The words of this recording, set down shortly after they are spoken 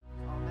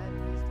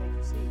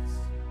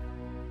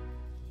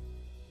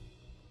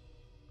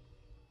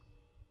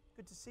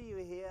Good to see you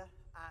here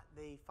at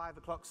the 5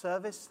 o'clock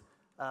service.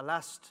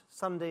 Last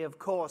Sunday, of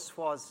course,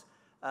 was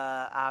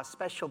our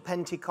special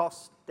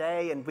Pentecost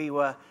day, and we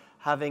were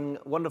having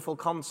wonderful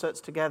concerts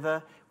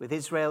together with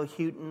Israel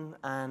Houghton,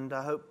 and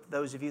I hope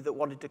those of you that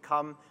wanted to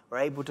come were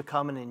able to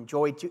come and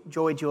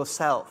enjoyed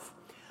yourself.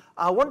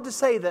 I wanted to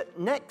say that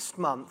next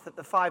month at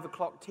the 5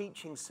 o'clock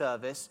teaching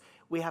service,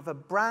 we have a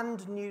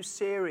brand new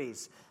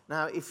series.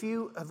 Now, if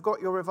you have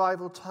got your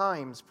revival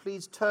times,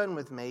 please turn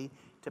with me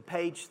to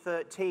page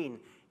 13.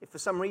 If for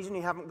some reason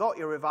you haven't got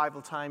your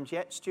revival times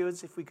yet,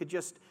 stewards, if we could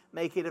just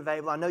make it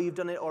available. I know you've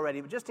done it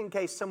already, but just in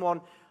case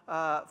someone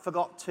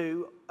forgot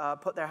to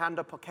put their hand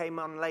up or came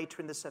on later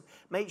in the service,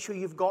 make sure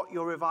you've got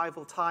your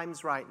revival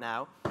times right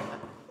now.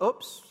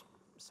 Oops,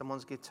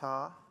 someone's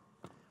guitar.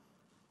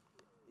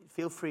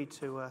 Feel free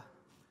to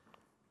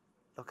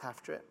look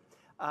after it.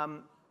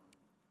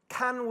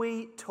 Can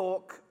we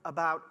talk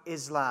about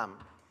Islam?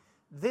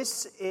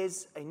 This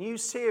is a new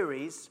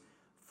series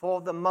for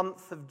the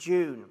month of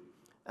June.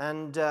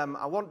 And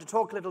I want to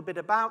talk a little bit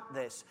about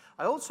this.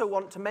 I also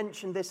want to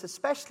mention this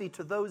especially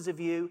to those of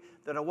you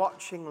that are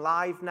watching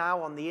live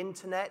now on the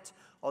internet,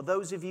 or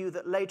those of you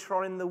that later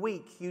on in the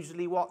week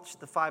usually watch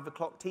the 5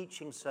 o'clock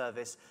teaching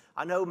service.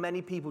 I know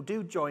many people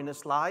do join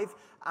us live,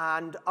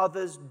 and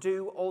others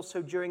do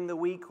also during the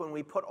week when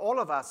we put all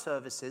of our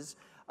services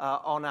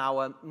on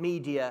our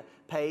media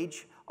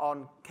page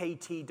on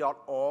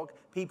kt.org.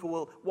 People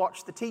will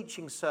watch the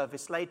teaching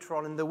service later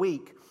on in the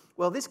week.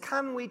 Well, this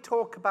Can We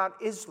Talk About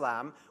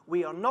Islam,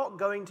 we are not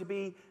going to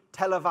be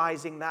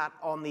televising that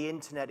on the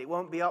internet. It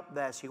won't be up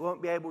there, so you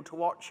won't be able to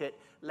watch it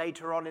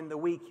later on in the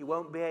week. You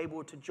won't be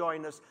able to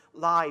join us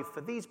live.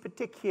 For these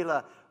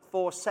particular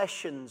 4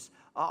 sessions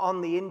on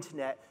the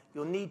internet,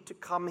 you'll need to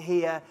come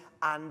here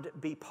and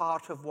be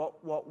part of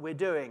what we're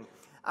doing.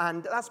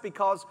 And that's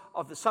because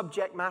of the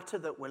subject matter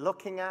that we're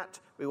looking at.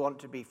 We want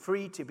to be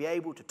free to be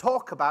able to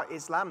talk about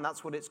Islam.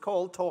 That's what it's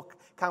called.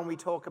 Can we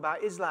talk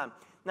about Islam?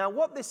 Now,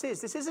 what this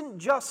isn't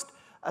just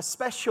a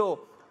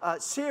special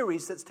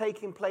series that's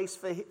taking place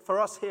for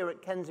us here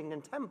at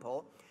Kensington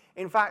Temple.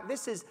 In fact,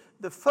 this is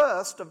the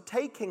first of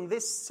taking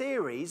this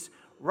series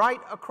right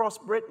across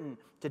Britain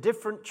to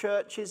different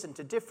churches and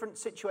to different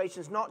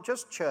situations, not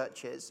just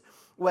churches,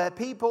 where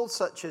people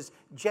such as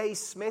Jay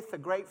Smith, a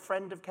great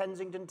friend of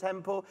Kensington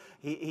Temple,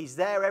 he's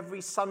there every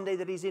Sunday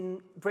that he's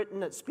in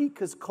Britain at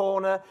Speaker's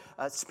Corner,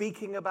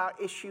 speaking about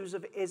issues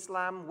of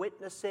Islam,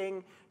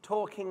 witnessing,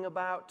 talking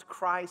about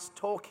Christ,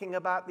 talking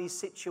about these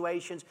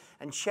situations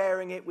and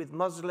sharing it with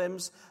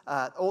Muslims.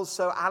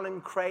 Also,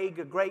 Alan Craig,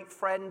 a great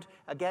friend,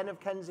 again,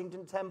 of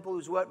Kensington Temple,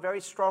 who's worked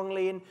very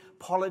strongly in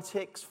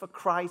politics for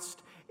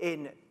Christ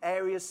in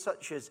areas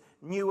such as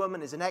Newham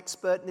and is an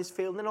expert in this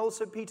field. And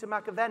also Peter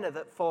McAvenna,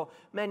 that for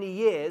many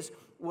years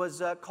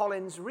was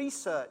Colin's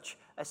research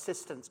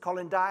assistant.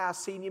 Colin Dye, our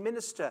senior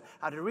minister,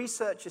 had a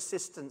research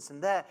assistant.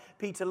 And there,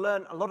 Peter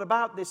learned a lot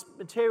about this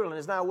material and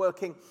is now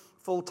working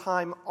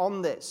full-time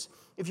on this.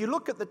 If you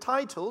look at the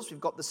titles,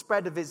 we've got The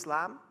Spread of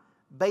Islam,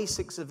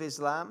 Basics of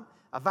Islam,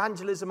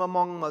 Evangelism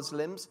Among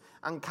Muslims,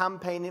 and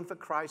Campaigning for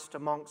Christ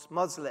Amongst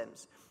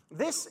Muslims.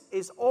 This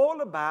is all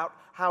about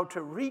how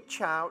to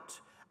reach out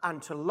and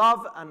to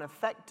love and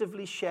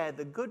effectively share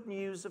the good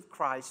news of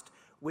Christ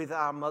with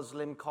our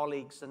Muslim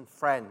colleagues and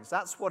friends.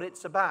 That's what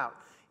it's about.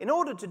 In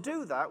order to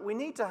do that, we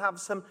need to have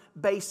some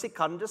basic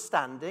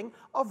understanding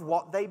of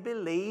what they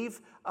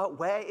believe,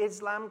 where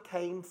Islam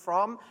came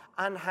from,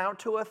 and how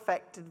to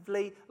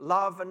effectively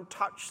love and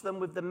touch them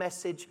with the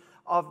message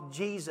of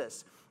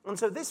Jesus. And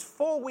so this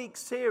 4-week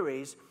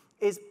series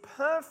is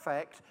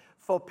perfect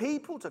for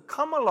people to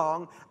come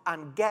along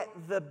and get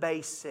the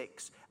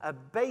basics, a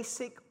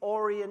basic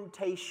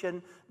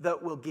orientation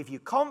that will give you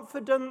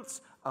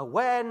confidence,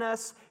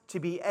 awareness, to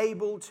be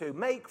able to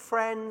make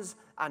friends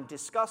and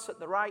discuss at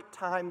the right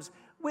times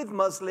with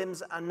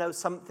Muslims and know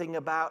something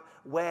about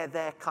where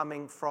they're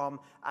coming from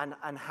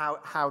and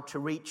how to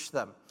reach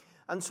them.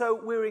 And so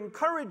we're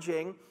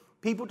encouraging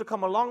people to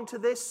come along to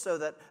this so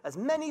that as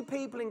many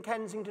people in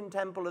Kensington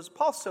Temple as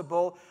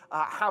possible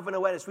have an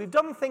awareness. We've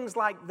done things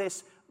like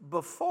this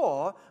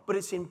before, but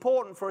it's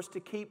important for us to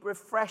keep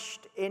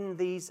refreshed in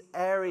these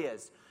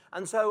areas.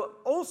 And so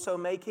also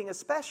making a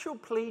special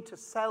plea to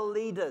cell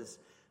leaders.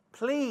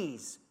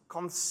 Please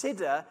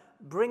consider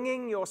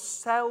bringing your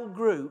cell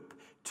group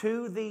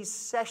to these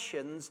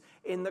sessions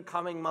in the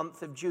coming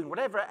month of June.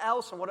 Whatever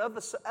else and whatever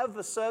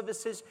other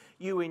services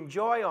you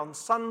enjoy on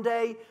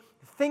Sunday,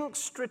 think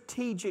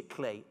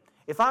strategically.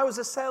 If I was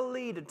a cell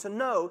leader, to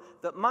know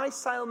that my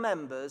cell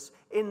members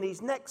in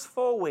these next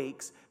 4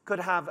 weeks could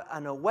have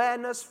an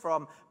awareness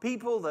from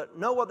people that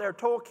know what they're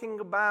talking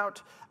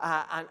about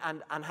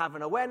and have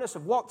an awareness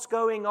of what's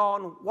going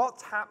on,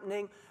 what's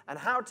happening, and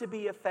how to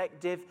be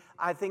effective,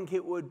 I think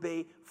it would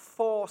be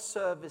 4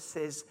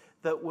 services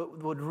that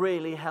would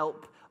really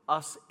help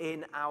us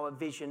in our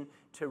vision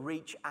to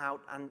reach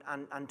out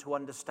and to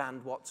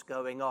understand what's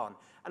going on.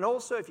 And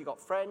also, if you've got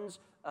friends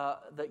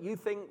that you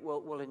think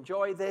will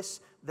enjoy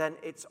this, then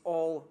it's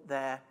all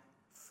there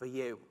for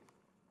you.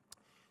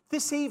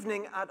 This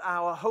evening at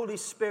our Holy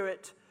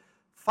Spirit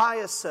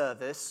fire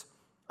service,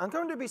 I'm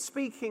going to be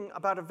speaking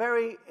about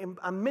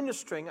I'm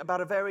ministering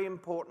about a very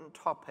important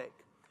topic.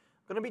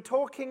 I'm going to be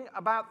talking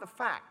about the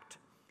fact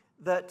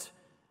that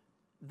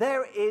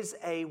there is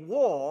a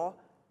war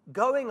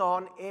going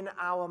on in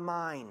our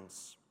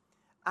minds.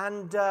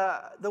 And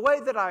the way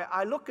that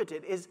I look at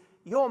it is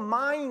your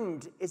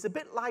mind is a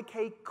bit like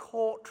a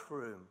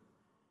courtroom.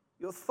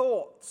 Your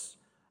thoughts.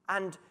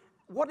 And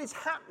what is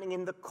happening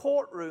in the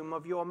courtroom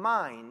of your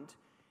mind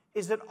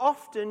is that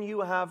often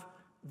you have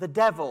the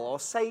devil or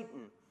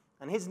Satan,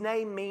 and his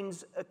name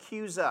means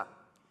accuser.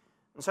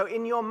 And so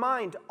in your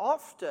mind,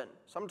 often,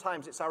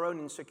 sometimes it's our own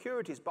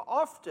insecurities, but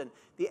often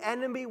the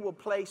enemy will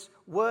place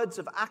words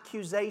of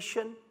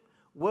accusation,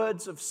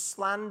 words of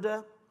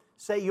slander,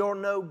 say you're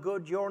no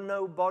good, you're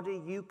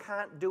nobody, you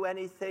can't do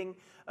anything,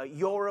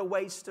 you're a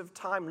waste of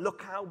time,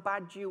 look how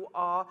bad you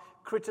are,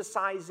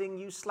 criticizing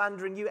you,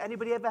 slandering you.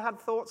 Anybody ever had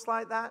thoughts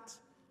like that?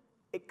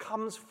 It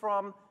comes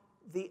from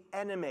the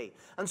enemy.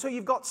 And so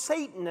you've got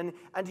Satan,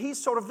 and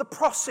he's sort of the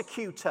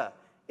prosecutor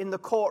in the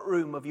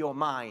courtroom of your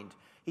mind.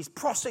 He's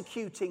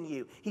prosecuting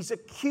you. He's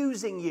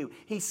accusing you.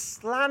 He's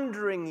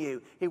slandering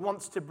you. He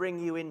wants to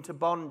bring you into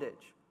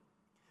bondage.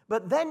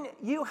 But then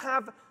you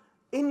have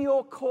in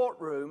your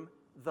courtroom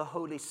the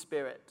Holy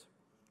Spirit.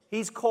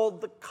 He's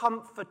called the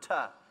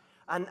Comforter.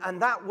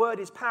 And that word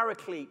is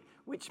paraclete,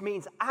 which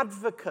means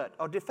advocate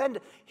or defender.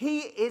 He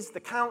is the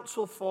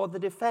counsel for the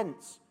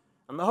defense.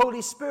 And the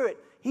Holy Spirit,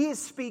 he is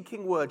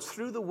speaking words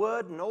through the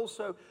word and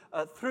also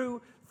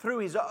through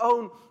his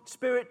own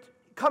Spirit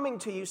coming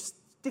to you,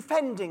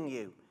 defending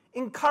you,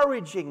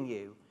 encouraging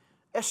you,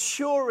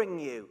 assuring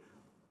you.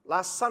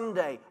 Last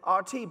Sunday,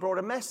 RT brought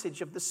a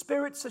message of the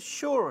Spirit's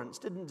assurance,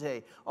 didn't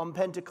he, on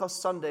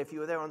Pentecost Sunday, if you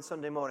were there on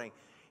Sunday morning.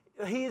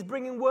 He is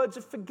bringing words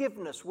of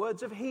forgiveness,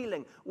 words of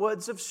healing,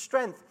 words of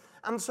strength.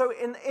 And so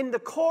in the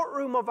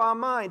courtroom of our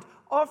mind,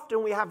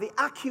 often we have the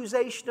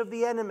accusation of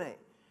the enemy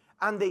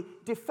and the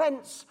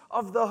defense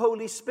of the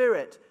Holy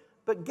Spirit.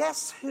 But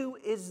guess who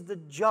is the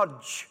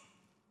judge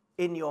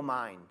in your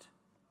mind?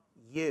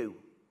 You.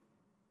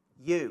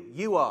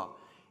 You are.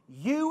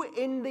 You,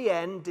 in the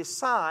end,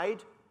 decide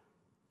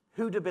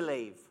who to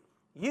believe.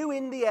 You,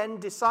 in the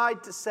end,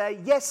 decide to say,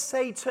 yes,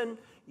 Satan,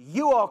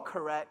 you are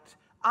correct.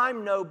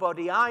 I'm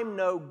nobody. I'm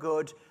no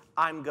good.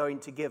 I'm going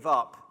to give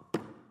up.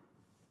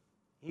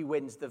 He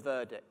wins the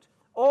verdict.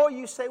 Or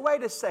you say,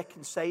 wait a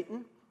second,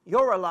 Satan,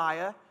 you're a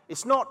liar.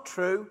 It's not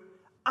true.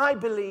 I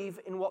believe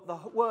in what the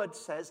Word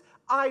says.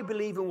 I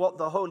believe in what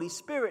the Holy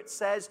Spirit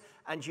says.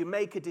 And you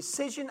make a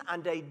decision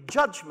and a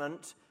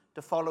judgment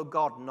to follow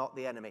God, not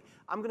the enemy.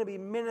 I'm going to be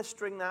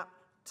ministering that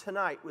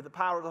tonight with the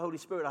power of the Holy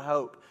Spirit, I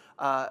hope,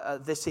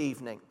 this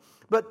evening.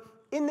 But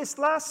in this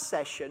last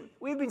session,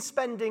 we've been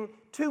spending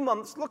 2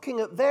 months looking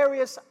at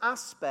various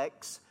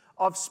aspects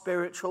of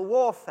spiritual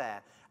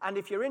warfare. And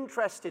if you're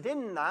interested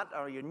in that,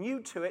 or you're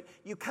new to it,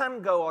 you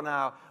can go on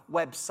our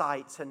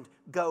website and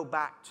go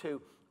back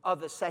to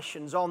other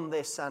sessions on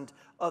this and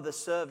other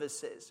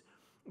services.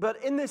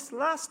 But in this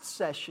last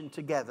session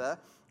together,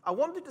 I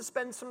wanted to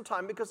spend some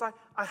time because I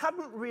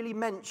hadn't really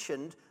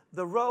mentioned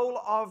the role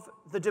of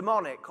the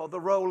demonic or the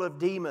role of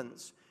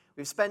demons.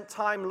 We've spent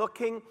time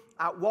looking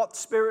at what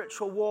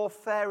spiritual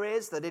warfare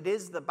is, that it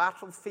is the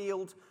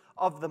battlefield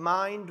of the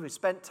mind. We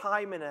spent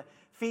time in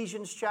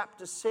Ephesians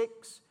chapter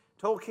 6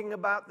 talking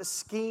about the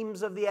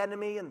schemes of the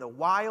enemy and the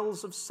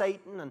wiles of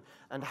Satan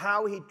and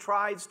how he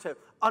tries to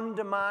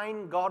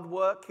undermine God's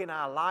work in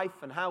our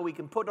life and how we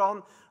can put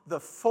on the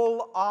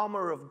full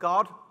armor of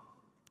God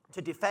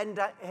to defend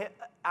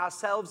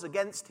ourselves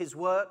against his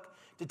work,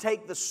 to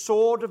take the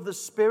sword of the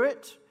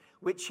Spirit,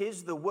 which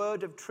is the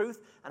word of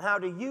truth, and how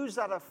to use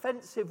that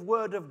offensive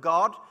word of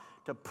God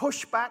to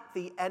push back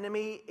the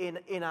enemy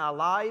in our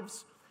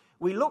lives.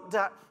 We looked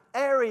at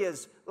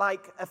areas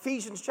like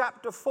Ephesians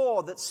chapter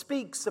 4 that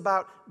speaks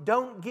about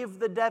don't give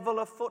the devil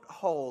a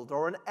foothold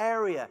or an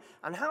area,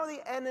 and how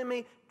the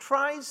enemy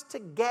tries to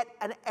get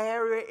an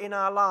area in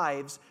our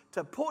lives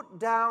to put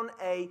down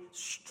a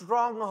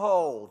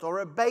stronghold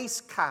or a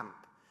base camp.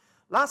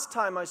 Last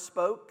time I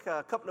spoke,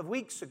 a couple of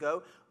weeks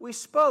ago, we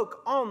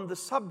spoke on the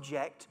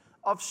subject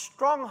of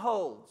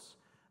strongholds.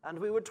 And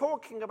we were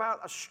talking about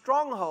a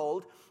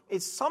stronghold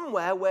is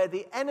somewhere where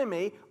the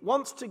enemy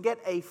wants to get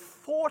a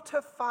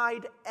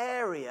fortified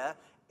area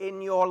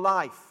in your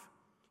life.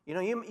 You know,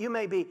 you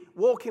may be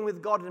walking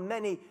with God in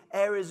many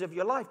areas of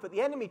your life, but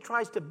the enemy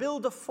tries to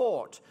build a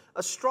fort,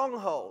 a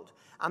stronghold.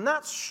 And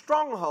that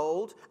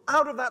stronghold,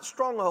 out of that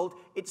stronghold,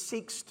 it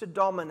seeks to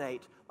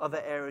dominate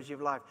other areas of your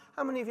life.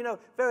 How many of you know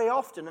very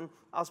often, and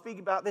I'll speak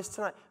about this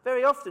tonight,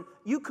 very often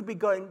you could be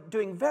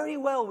doing very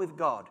well with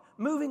God,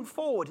 moving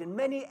forward in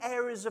many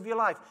areas of your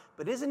life.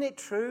 But isn't it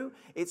true?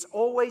 It's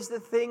always the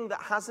thing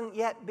that hasn't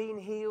yet been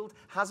healed,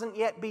 hasn't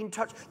yet been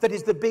touched, that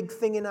is the big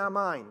thing in our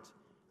mind.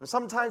 And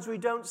sometimes we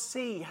don't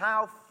see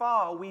how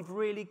far we've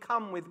really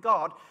come with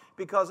God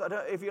because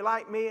if you're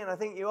like me, and I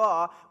think you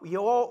are, we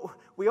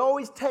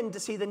always tend to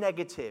see the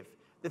negative.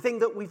 The thing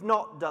that we've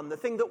not done, the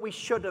thing that we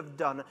should have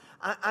done.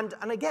 And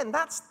again,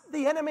 that's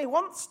the enemy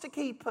wants to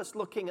keep us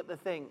looking at the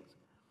things.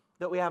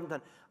 that we haven't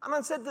done. And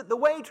I said that the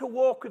way to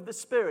walk with the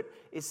Spirit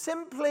is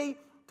simply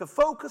to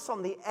focus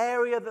on the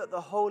area that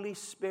the Holy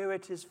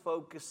Spirit is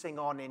focusing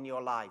on in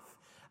your life.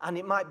 And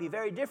it might be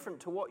very different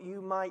to what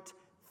you might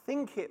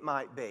think it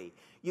might be.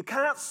 You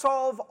can't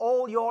solve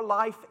all your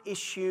life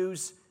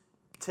issues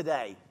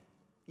today.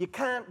 You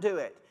can't do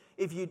it.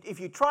 If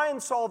you try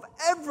and solve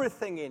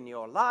everything in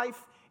your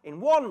life in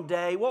one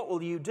day, what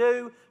will you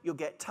do? You'll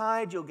get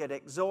tired, you'll get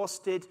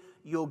exhausted,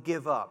 you'll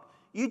give up.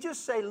 You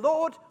just say,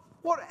 Lord,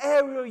 what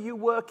area are you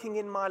working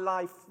in my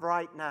life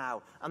right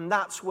now? And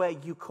that's where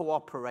you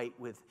cooperate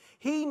with.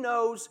 He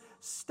knows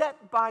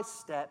step by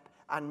step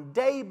and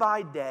day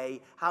by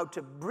day how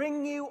to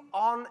bring you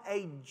on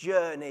a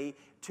journey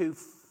to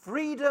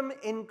freedom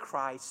in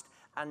Christ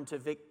and to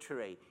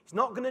victory. He's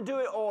not going to do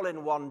it all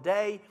in one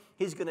day.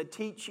 He's going to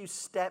teach you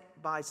step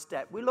by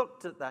step. We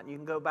looked at that, and you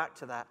can go back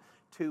to that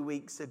 2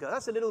 weeks ago.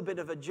 That's a little bit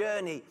of a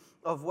journey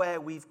of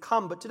where we've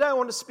come. But today I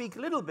want to speak a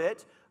little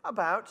bit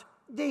about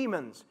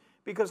demons.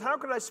 Because how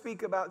could I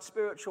speak about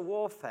spiritual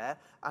warfare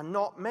and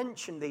not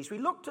mention these? We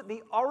looked at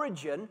the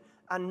origin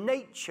and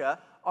nature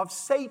of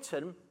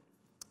Satan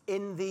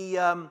in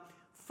the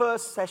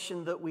first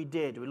session that we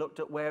did. We looked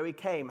at where he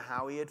came,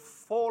 how he had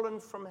fallen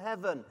from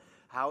heaven,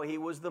 how he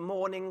was the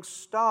morning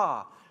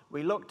star.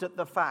 We looked at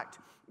the fact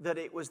that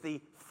it was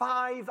the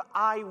 5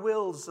 I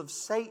wills of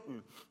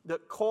Satan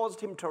that caused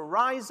him to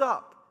rise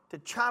up, to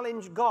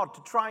challenge God,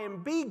 to try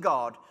and be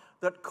God,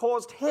 that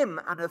caused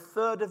him and a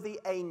third of the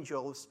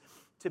angels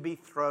to be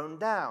thrown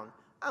down.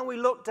 And we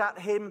looked at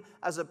him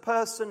as a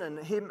person and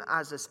him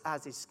as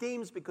his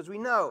schemes, because we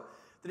know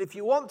that if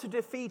you want to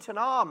defeat an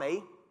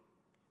army,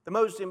 the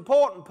most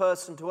important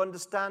person to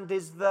understand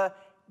is the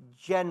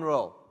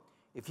general.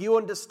 If you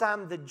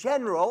understand the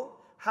general,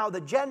 how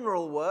the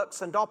general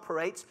works and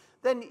operates,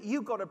 then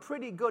you've got a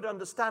pretty good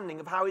understanding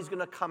of how he's going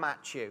to come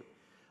at you.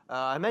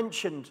 I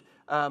mentioned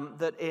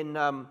that in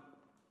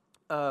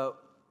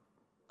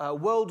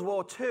World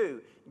War II,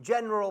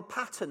 General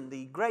Patton,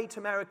 the great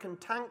American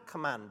tank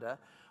commander,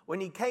 when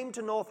he came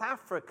to North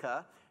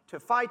Africa to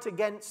fight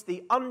against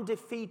the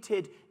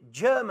undefeated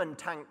German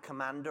tank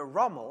commander,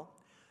 Rommel,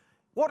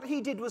 what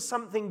he did was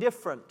something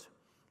different.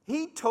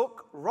 He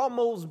took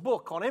Rommel's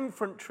book on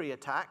infantry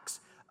attacks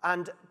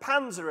and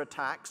panzer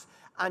attacks,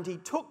 and he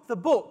took the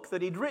book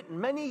that he'd written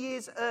many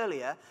years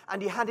earlier,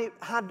 and he had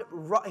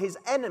his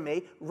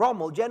enemy,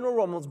 Rommel, General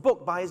Rommel's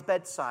book by his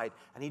bedside,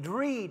 and he'd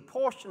read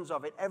portions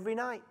of it every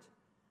night.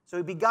 So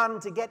he began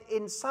to get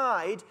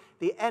inside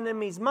the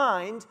enemy's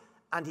mind,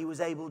 and he was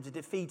able to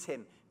defeat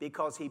him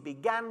because he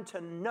began to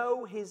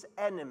know his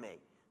enemy.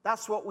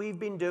 That's what we've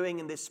been doing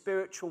in this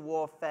spiritual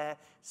warfare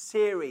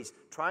series,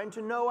 trying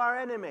to know our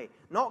enemy,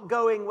 not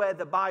going where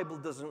the Bible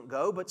doesn't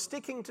go, but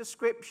sticking to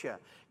Scripture,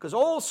 because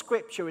all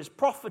Scripture is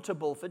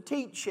profitable for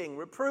teaching,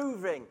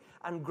 reproving,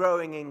 and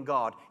growing in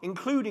God,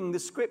 including the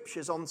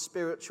Scriptures on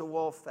spiritual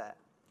warfare.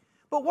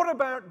 But what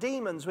about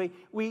demons?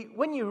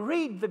 When you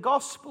read the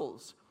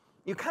Gospels,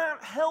 you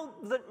can't help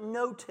but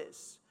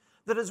notice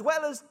that as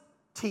well as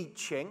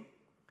teaching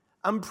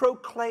and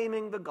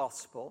proclaiming the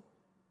gospel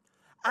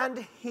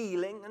and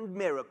healing and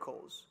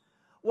miracles,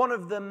 one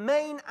of the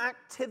main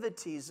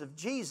activities of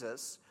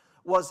Jesus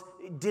was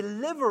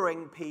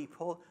delivering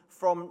people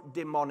from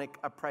demonic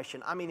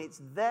oppression. I mean,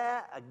 it's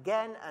there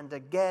again and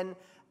again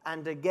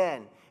and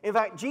again. In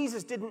fact,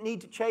 Jesus didn't need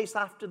to chase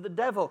after the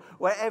devil.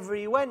 Wherever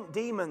he went,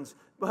 demons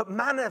were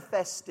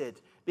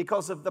manifested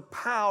because of the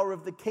power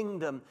of the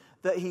kingdom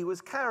that he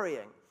was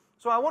carrying.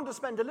 So I want to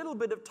spend a little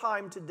bit of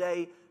time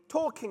today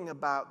talking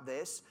about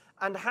this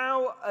and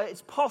how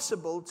it's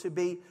possible to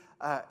be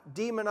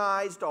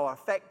demonized or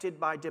affected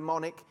by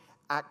demonic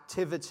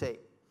activity.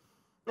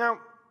 Now,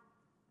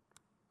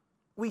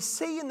 we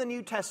see in the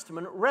New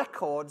Testament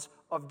records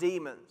of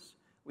demons.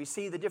 We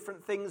see the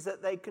different things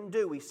that they can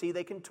do. We see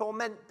they can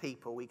torment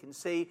people. We can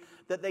see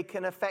that they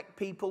can affect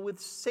people with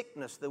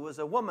sickness. There was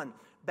a woman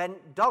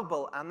bent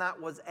double, and that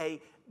was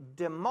a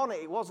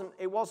demonic. It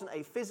wasn't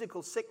a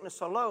physical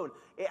sickness alone.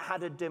 It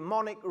had a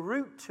demonic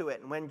root to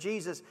it. And when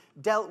Jesus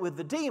dealt with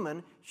the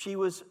demon, she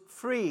was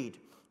freed.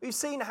 We've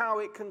seen how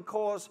it can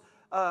cause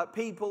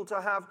people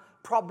to have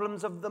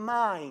problems of the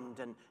mind,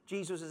 and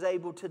Jesus is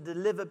able to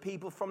deliver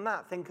people from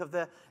that. Think of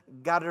the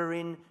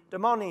Gadarene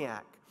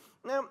demoniac.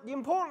 Now, the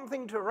important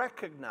thing to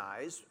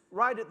recognize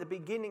right at the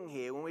beginning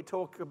here when we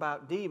talk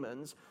about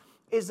demons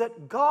is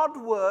that God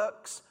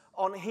works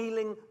on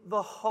healing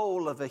the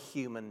whole of a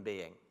human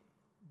being.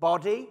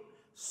 Body,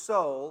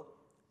 soul,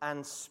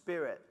 and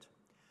spirit.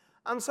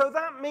 And so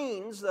that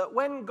means that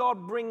when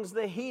God brings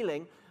the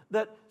healing,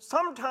 that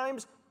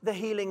sometimes the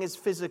healing is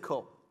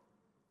physical.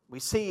 We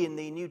see in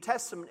the New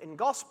Testament, in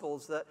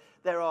Gospels, that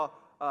there are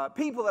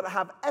people that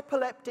have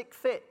epileptic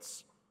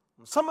fits.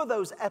 And some of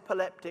those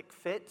epileptic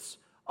fits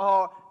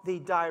are the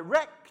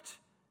direct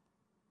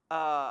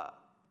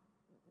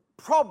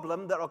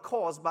problem that are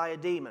caused by a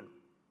demon.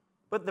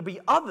 But there be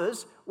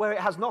others where it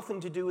has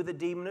nothing to do with a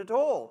demon at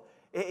all.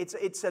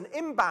 It's an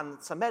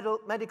imbalance, a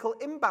medical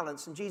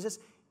imbalance, and Jesus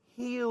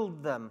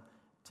healed them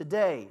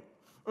today.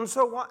 And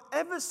so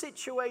whatever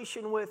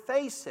situation we're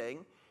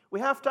facing, we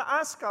have to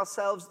ask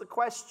ourselves the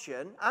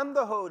question, and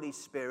the Holy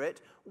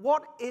Spirit,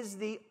 what is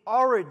the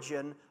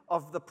origin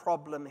of the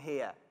problem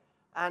here?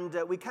 And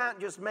we can't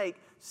just make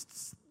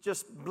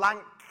just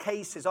blank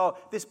cases. Oh,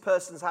 this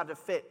person's had a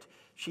fit,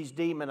 she's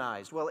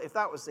demonized. Well, if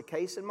that was the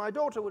case, then my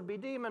daughter would be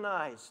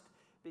demonized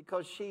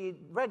because she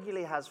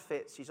regularly has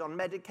fits. She's on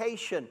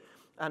medication.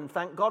 And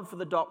thank God for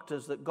the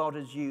doctors that God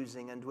is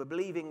using, and we're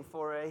believing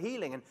for a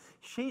healing. And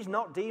she's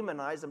not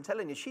demonized. I'm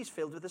telling you, she's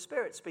filled with the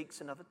Spirit, speaks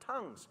in other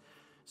tongues.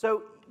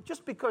 So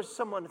just because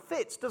someone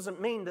fits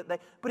doesn't mean that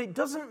but it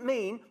doesn't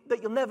mean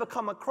that you'll never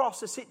come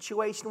across a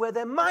situation where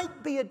there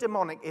might be a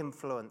demonic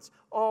influence.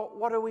 Or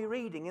what are we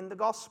reading in the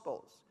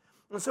Gospels?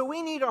 And so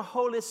we need a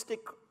holistic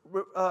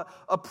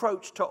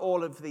approach to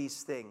all of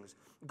these things.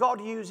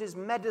 God uses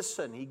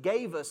medicine. He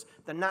gave us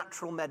the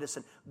natural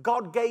medicine.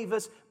 God gave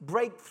us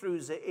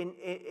breakthroughs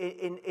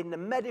in the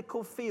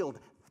medical field.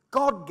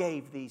 God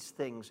gave these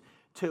things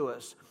to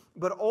us.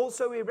 But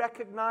also we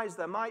recognize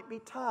there might be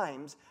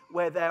times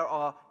where there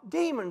are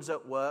demons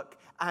at work,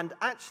 and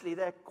actually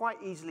they're quite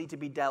easily to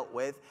be dealt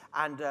with,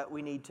 and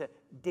we need to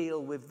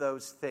deal with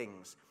those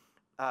things.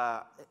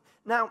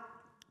 Now,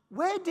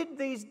 where did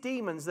these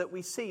demons that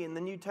we see in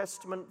the New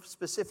Testament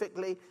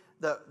specifically,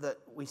 that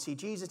we see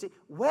Jesus did,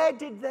 where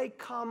did they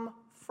come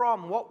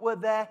from? What were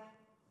their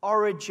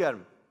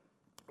origin?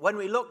 When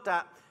we looked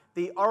at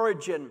the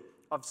origin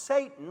of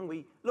Satan,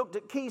 we looked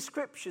at key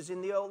scriptures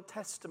in the Old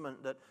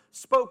Testament that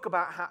spoke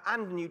about how,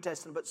 and the New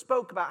Testament, but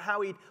spoke about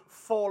how he'd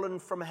fallen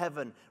from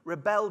heaven,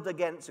 rebelled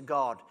against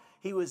God.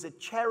 He was a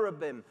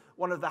cherubim,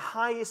 one of the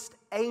highest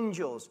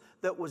angels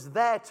that was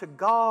there to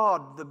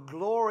guard the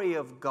glory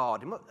of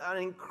God. An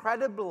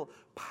incredible,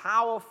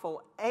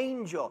 powerful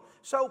angel.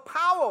 So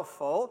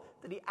powerful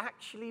that he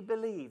actually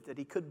believed that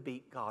he could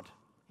beat God.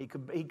 He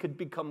could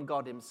become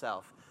God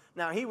himself.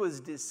 Now, he was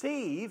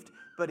deceived,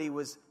 but he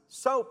was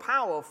so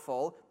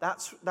powerful,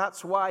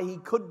 that's why he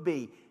could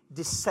be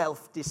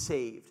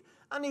self-deceived.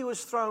 And he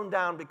was thrown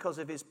down because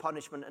of his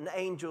punishment, and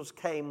angels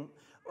came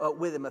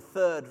with him. A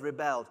third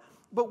rebelled.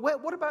 But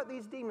what about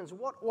these demons?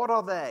 What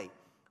are they?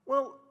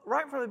 Well,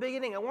 right from the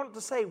beginning, I want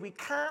to say we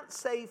can't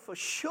say for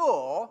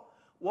sure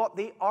what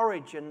the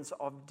origins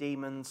of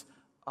demons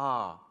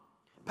are.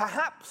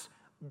 Perhaps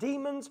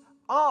demons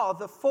are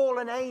the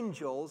fallen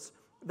angels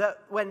that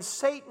when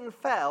Satan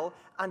fell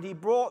and he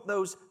brought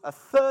a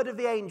third of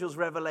the angels,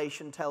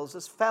 Revelation tells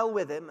us, fell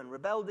with him and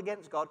rebelled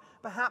against God,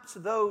 perhaps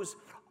those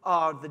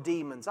are the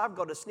demons. I've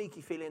got a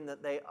sneaky feeling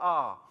that they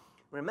are.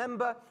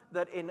 Remember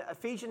that in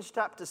Ephesians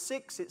chapter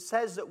 6, it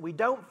says that we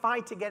don't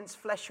fight against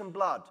flesh and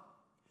blood,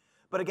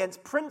 but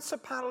against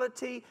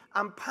principality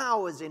and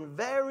powers in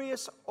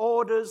various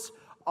orders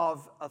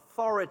of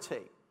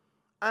authority.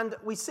 And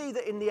we see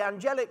that in the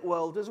angelic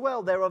world as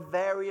well, there are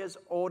various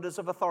orders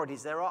of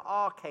authorities. There are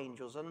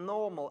archangels and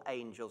normal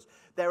angels.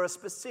 There are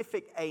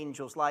specific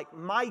angels like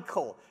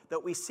Michael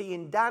that we see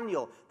in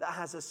Daniel that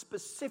has a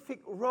specific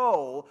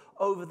role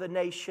over the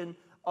nation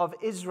of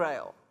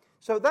Israel.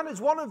 So that is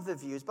one of the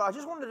views, but I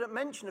just wanted to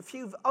mention a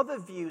few other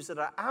views that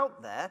are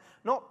out there,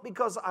 not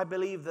because I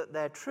believe that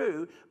they're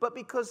true, but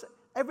because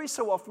every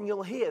so often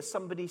you'll hear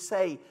somebody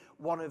say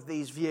one of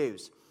these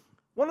views.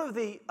 One of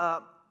the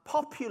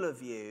popular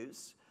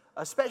views,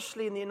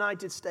 especially in the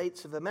United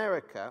States of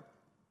America,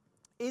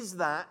 is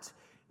that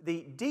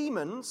the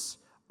demons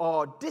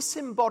are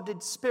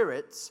disembodied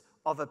spirits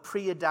of a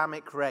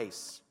pre-Adamic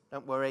race.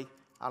 Don't worry,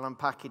 I'll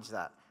unpackage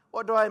that.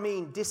 What do I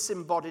mean,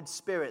 disembodied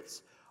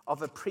spirits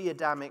of a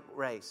pre-Adamic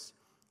race?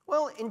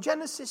 Well, in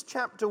Genesis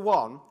chapter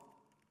 1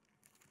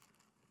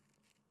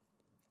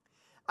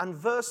 and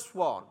verse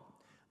 1,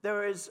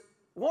 there is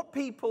what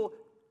people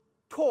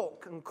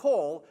talk and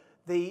call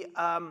the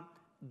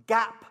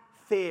gap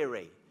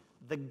theory.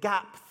 The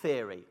gap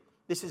theory.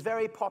 This is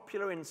very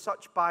popular in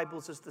such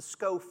Bibles as the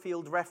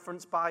Schofield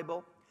Reference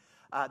Bible.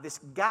 This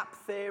gap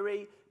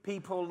theory,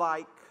 people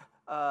like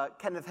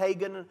Kenneth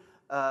Hagin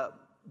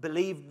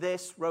believed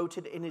this, wrote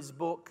it in his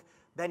book.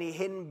 Benny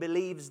Hinn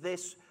believes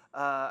this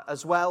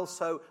as well.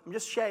 So I'm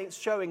just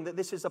showing that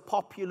this is a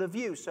popular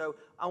view. So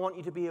I want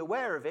you to be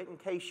aware of it in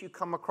case you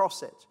come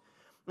across it.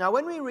 Now,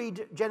 when we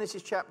read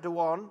Genesis chapter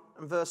 1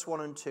 and verse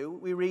 1 and 2,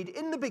 we read,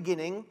 "In the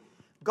beginning,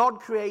 God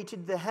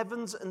created the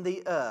heavens and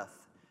the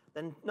earth."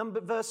 Then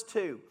verse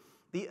 2,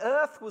 "The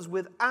earth was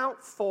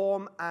without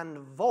form and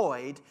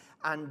void,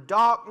 and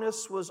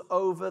darkness was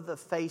over the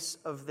face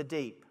of the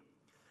deep."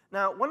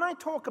 Now, when I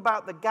talk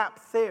about the gap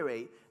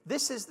theory,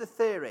 this is the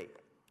theory.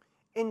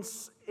 In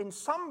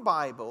some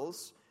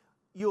Bibles,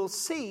 you'll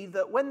see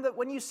that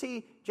when you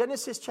see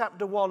Genesis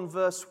chapter 1,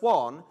 verse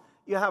 1,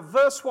 you have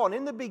verse 1,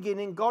 "In the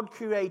beginning, God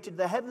created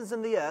the heavens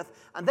and the earth,"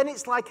 and then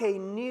it's like a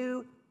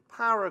new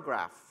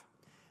paragraph.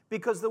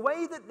 Because the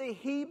way that the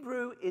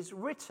Hebrew is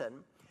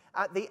written,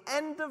 at the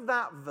end of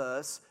that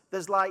verse,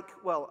 there's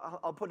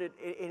I'll put it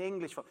in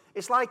English.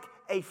 It's like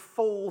a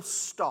full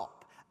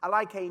stop,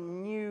 like a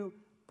new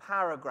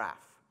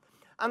paragraph.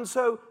 And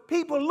so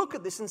people look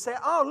at this and say,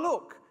 oh,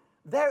 look,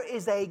 there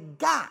is a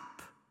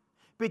gap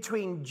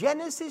between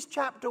Genesis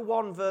chapter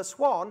 1 verse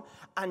 1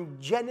 and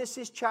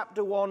Genesis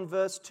chapter 1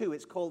 verse 2.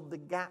 It's called the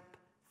gap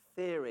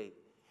theory.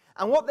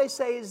 And what they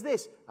say is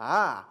this: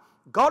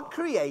 God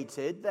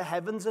created the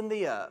heavens and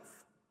the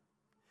earth,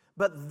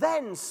 but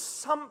then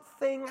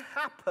something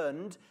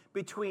happened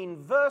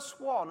between verse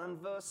 1 and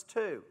verse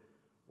 2.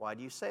 Why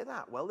do you say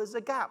that? Well, there's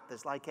a gap.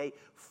 There's like a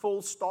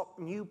full stop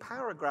new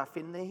paragraph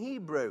in the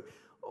Hebrew.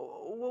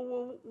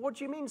 Well, what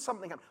do you mean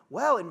something happened?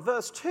 Well, in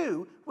verse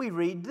 2, we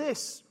read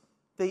this: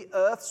 the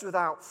earth's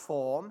without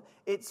form,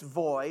 it's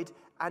void,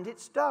 and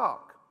it's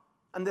dark.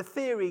 And the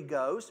theory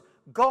goes,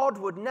 God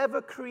would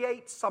never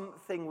create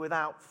something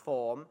without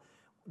form,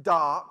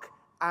 dark,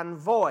 and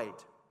void.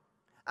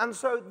 And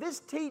so this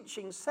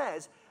teaching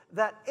says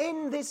that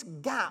in this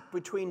gap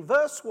between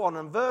verse 1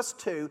 and verse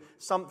 2,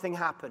 something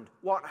happened.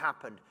 What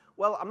happened?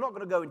 Well, I'm not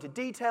going to go into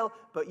detail,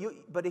 but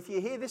if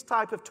you hear this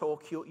type of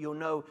talk, you'll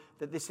know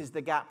that this is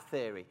the gap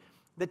theory.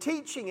 The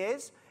teaching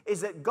is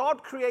that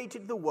God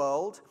created the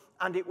world,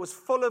 and it was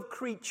full of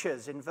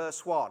creatures in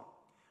verse 1.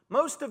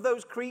 Most of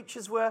those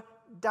creatures were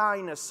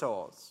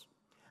dinosaurs.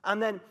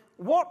 And then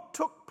what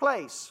took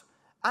place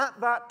at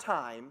that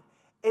time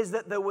is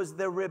that there was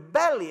the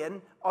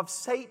rebellion of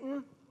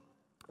Satan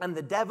and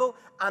the devil,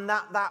 and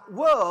that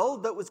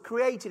world that was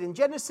created in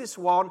Genesis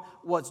 1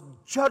 was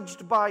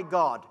judged by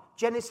God.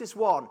 Genesis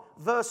 1,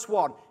 verse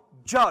 1,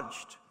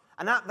 judged.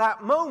 And at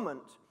that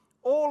moment,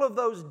 all of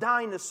those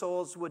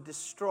dinosaurs were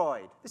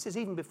destroyed. This is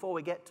even before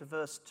we get to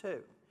verse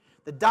 2.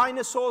 The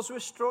dinosaurs were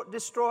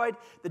destroyed,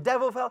 the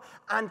devil fell,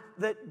 and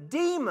the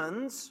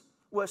demons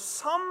were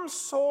some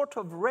sort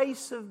of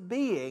race of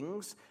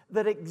beings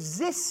that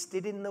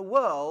existed in the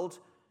world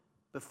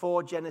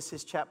before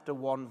Genesis chapter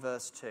 1,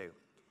 verse 2.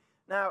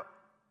 Now,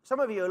 some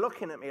of you are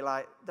looking at me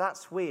like,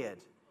 that's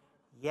weird.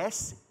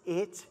 Yes,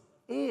 it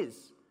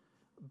is.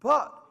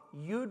 But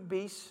you'd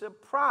be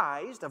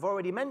surprised, I've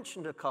already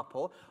mentioned a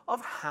couple,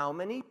 of how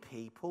many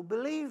people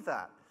believe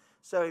that.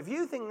 So if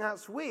you think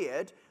that's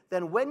weird,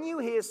 then when you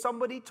hear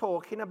somebody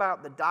talking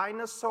about the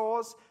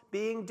dinosaurs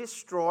being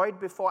destroyed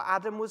before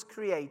Adam was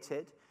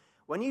created,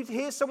 when you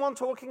hear someone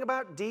talking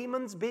about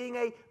demons being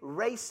a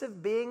race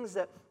of beings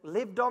that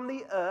lived on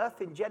the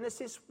earth in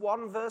Genesis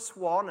 1 verse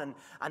 1,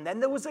 and then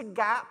there was a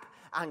gap,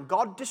 and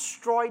God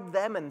destroyed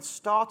them and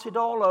started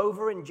all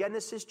over in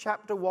Genesis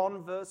chapter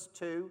 1 verse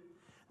 2,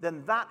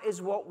 then that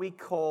is what we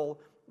call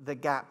the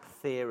gap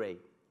theory.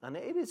 And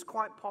it is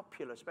quite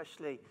popular,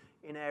 especially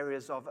in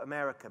areas of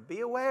America. Be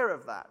aware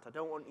of that. I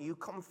don't want you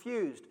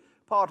confused.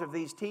 Part of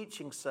these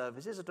teaching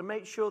services are to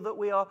make sure that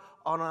we are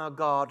on our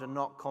guard and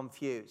not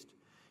confused.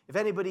 If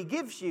anybody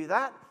gives you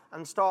that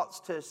and starts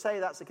to say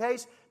that's the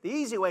case, the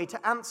easy way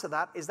to answer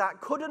that is that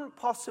couldn't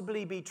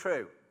possibly be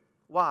true.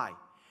 Why?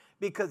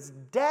 Because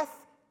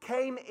death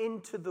came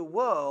into the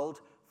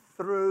world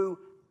through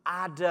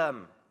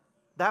Adam.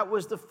 That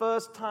was the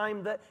first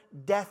time that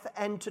death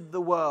entered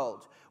the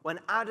world, when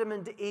Adam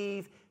and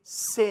Eve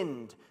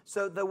sinned.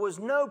 So there was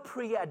no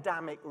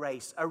pre-Adamic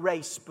race, a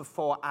race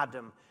before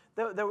Adam.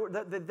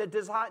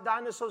 The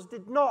dinosaurs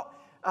did not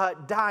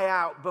die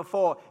out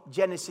before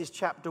Genesis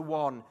chapter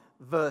 1,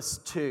 verse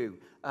 2.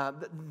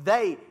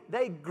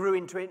 They grew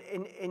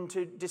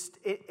into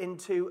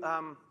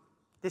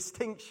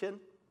distinction.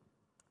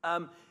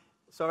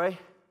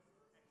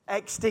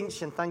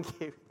 Extinction,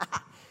 thank you.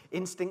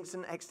 Instincts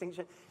and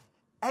extinction.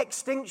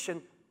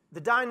 Extinction, the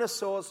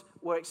dinosaurs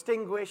were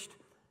extinguished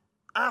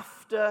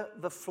after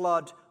the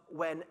flood,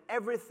 when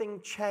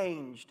everything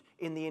changed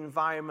in the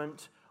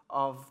environment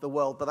of the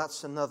world. But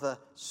that's another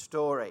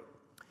story.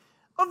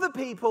 Other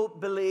people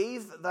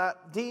believe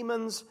that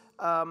demons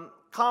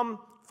come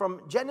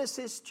from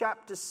Genesis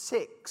chapter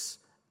 6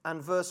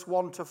 and verse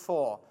 1 to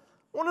 4.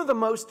 One of the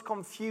most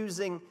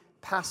confusing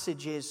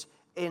passages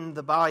in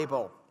the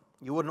Bible.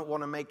 You wouldn't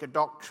want to make a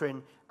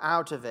doctrine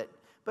out of it.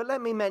 But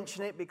let me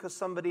mention it because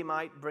somebody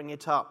might bring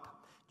it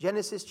up.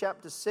 Genesis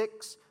chapter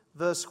 6,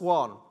 verse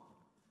 1.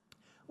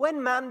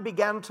 When man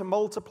began to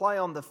multiply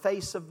on the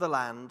face of the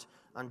land,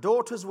 and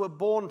daughters were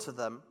born to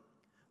them,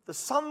 the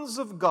sons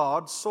of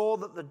God saw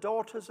that the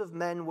daughters of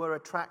men were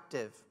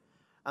attractive,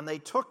 and they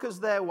took as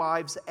their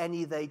wives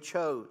any they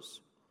chose.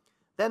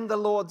 Then the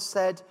Lord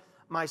said,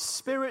 My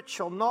spirit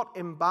shall not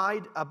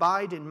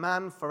abide in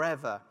man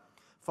forever,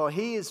 for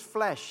he is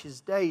flesh,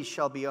 his days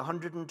shall be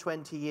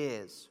 120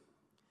 years.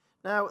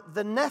 Now,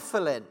 the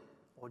Nephilim,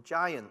 or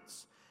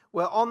giants,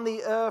 were on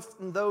the earth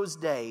in those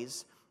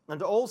days,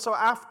 and also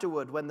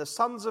afterward, when the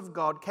sons of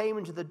God came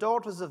into the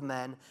daughters of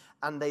men,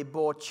 and they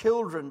bore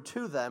children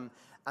to them,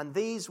 and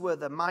these were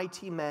the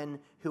mighty men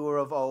who were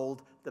of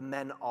old, the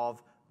men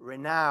of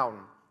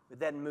renown. We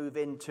then move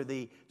into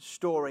the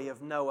story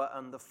of Noah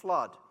and the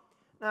flood.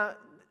 Now,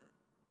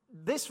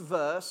 this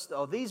verse,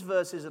 or these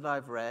verses that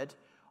I've read,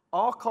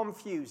 are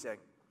confusing.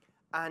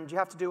 And you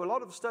have to do a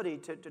lot of study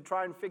to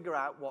try and figure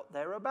out what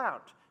they're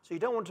about. So you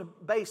don't want to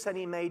base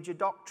any major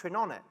doctrine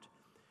on it.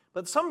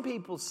 But some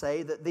people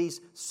say that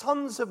these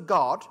sons of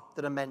God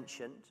that are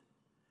mentioned,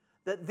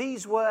 that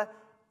these were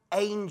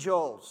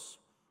angels,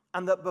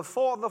 and that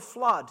before the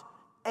flood,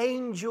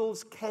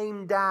 angels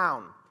came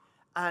down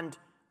and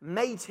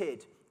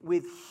mated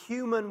with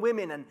human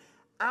women, and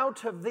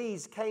out of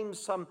these came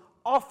some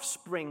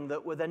offspring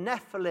that were the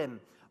Nephilim,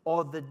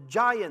 or the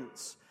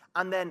giants.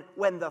 And then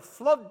when the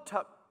flood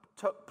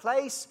took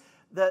place,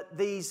 that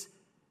these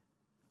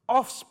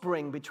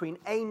offspring between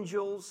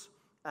angels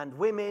and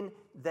women,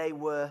 they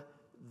were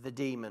the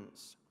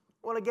demons.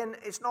 Well, again,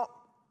 it's not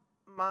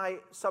my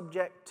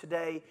subject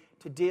today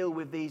to deal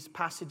with these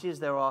passages.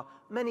 There are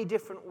many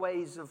different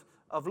ways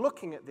of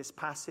looking at this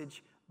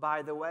passage,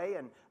 by the way,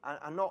 and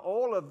not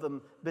all of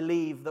them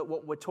believe that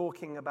what we're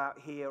talking about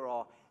here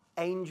are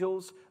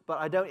angels, but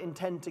I don't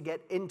intend to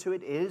get into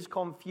it. It is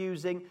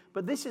confusing,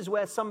 but this is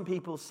where some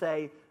people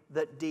say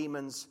that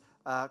demons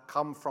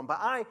come from. But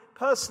I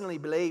personally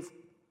believe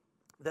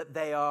that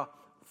they are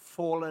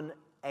fallen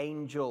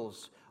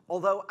angels,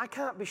 although I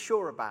can't be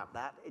sure about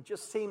that. It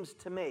just seems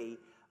to me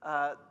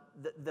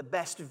the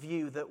best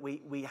view that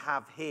we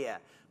have here.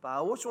 But I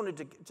also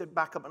wanted to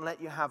back up and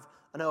let you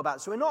know about it.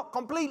 So we're not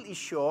completely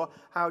sure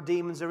how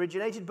demons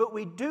originated, but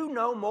we do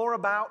know more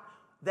about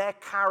their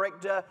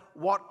character.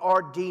 What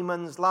are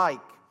demons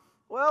like?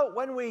 Well,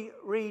 when we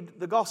read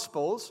the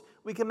Gospels,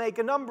 we can make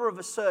a number of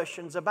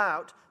assertions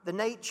about the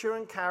nature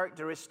and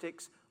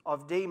characteristics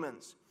of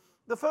demons.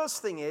 The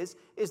first thing is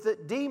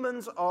that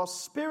demons are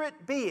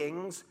spirit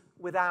beings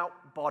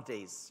without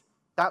bodies.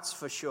 That's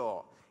for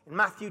sure. In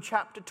Matthew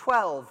chapter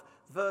 12,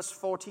 verse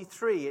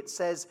 43, it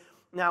says,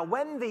 "Now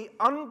when the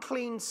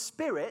unclean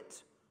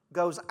spirit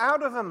goes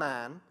out of a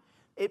man,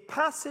 it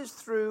passes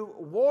through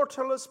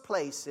waterless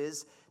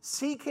places,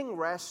 seeking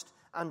rest,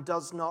 and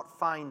does not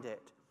find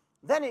it.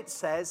 Then it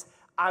says,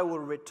 I will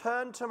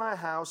return to my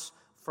house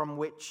from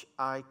which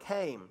I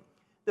came."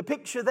 The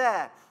picture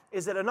there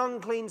is that an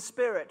unclean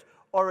spirit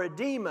or a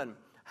demon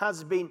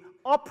has been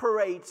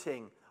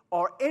operating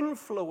or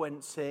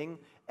influencing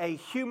a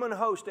human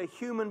host, a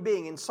human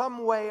being, in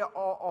some way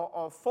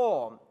or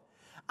form.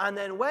 And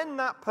then when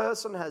that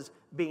person has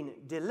been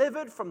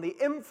delivered from the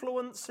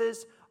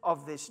influences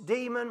of this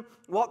demon,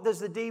 what does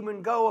the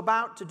demon go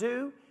about to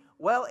do?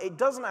 Well, it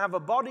doesn't have a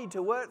body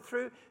to work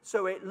through,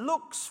 so it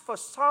looks for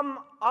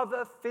some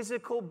other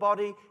physical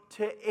body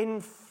to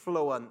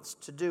influence,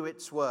 to do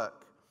its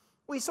work.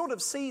 We sort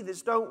of see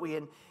this, don't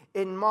we,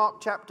 in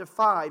Mark chapter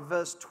 5,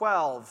 verse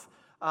 12,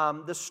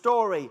 the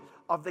story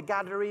of the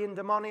Gadarene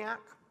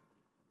demoniac.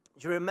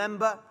 Do you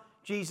remember?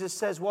 Jesus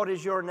says, "What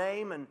is your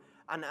name?" And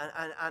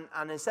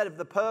instead of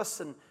the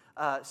person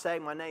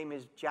saying, "My name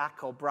is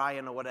Jack or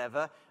Brian or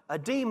whatever," a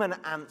demon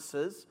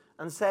answers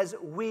and says,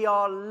 "We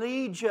are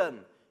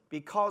legion,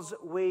 because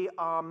we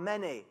are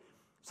many."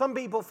 Some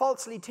people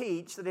falsely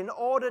teach that in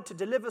order to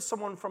deliver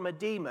someone from a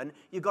demon,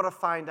 you've got to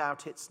find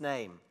out its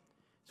name.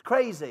 It's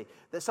crazy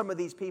that some of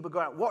these people go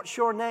out, "What's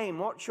your name?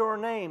 What's your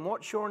name?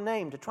 What's your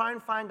name?" to try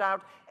and find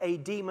out a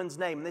demon's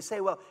name. And they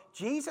say, well,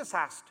 Jesus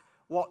asked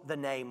what the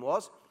name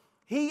was.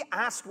 He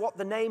asked what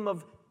the name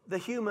of the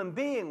human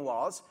being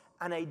was,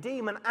 and a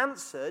demon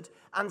answered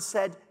and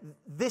said,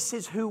 "This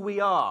is who we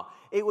are."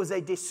 It was a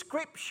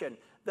description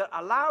that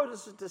allowed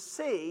us to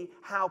see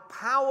how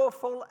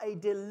powerful a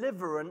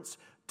deliverance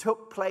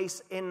took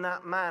place in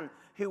that man,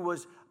 who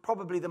was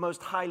probably the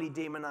most highly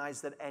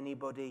demonized that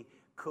anybody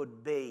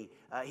could be.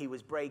 He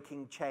was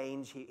breaking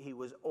chains. He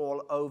was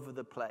all over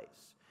the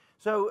place.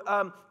 So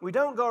we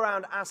don't go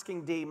around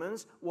asking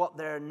demons what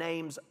their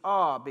names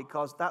are,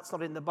 because that's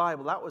not in the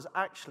Bible. That was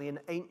actually an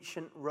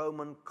ancient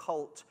Roman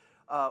cult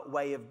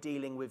way of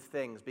dealing with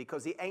things,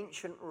 because the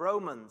ancient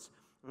Romans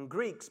and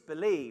Greeks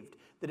believed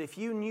that if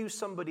you knew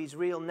somebody's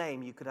real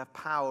name, you could have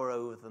power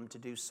over them to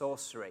do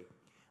sorcery.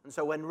 And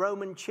so when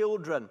Roman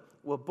children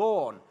were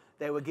born,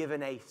 they were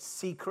given a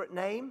secret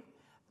name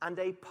and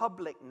a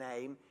public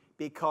name,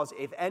 because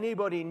if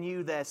anybody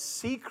knew their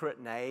secret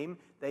name,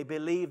 they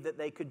believed that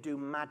they could do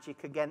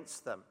magic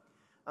against them.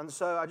 And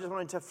so I just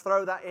wanted to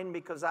throw that in,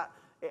 because that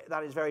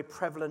is very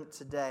prevalent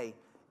today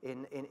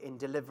in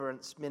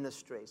deliverance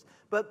ministries.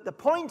 But the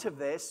point of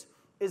this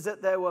is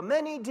that there were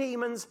many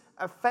demons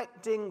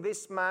affecting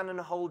this man and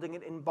holding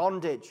it in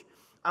bondage.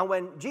 And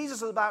when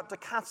Jesus was about to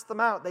cast them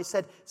out, they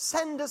said,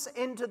 "Send us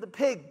into the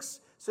pigs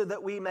so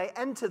that we may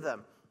enter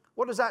them."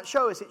 What does that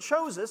show us? It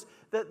shows us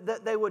that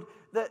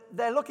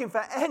they're looking for,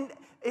 and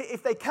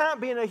if they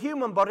can't be in a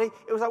human body,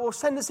 it was like, well,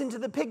 send us into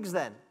the pigs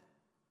then.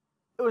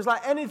 It was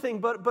like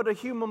anything but a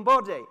human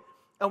body.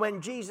 And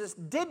when Jesus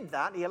did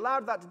that, he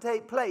allowed that to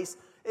take place,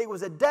 it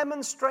was a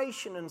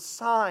demonstration and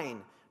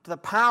sign to the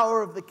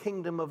power of the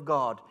kingdom of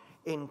God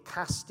in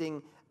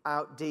casting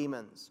out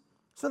demons.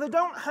 So they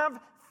don't have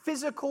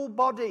physical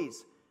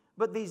bodies,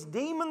 but these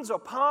demons are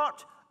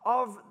part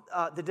of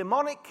the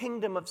demonic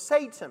kingdom of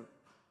Satan.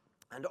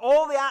 And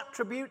all the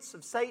attributes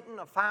of Satan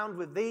are found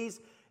with these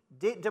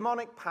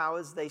demonic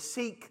powers. They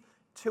seek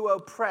to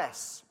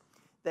oppress.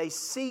 They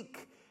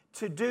seek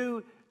to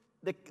do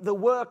the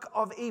work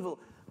of evil.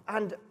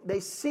 And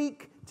they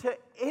seek to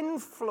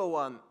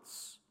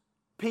influence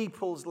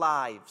people's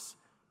lives,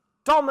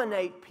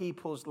 dominate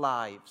people's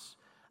lives,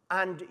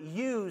 and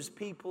use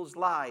people's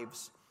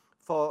lives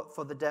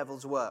for the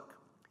devil's work.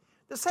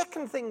 The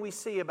second thing we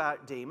see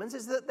about demons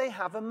is that they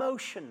have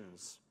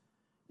emotions.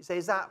 You say,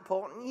 is that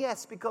important?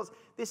 Yes, because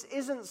this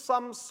isn't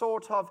some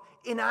sort of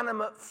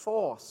inanimate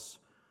force.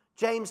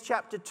 James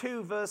chapter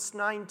 2, verse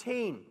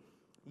 19.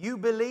 You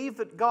believe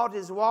that God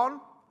is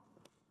one?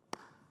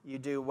 You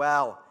do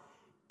well.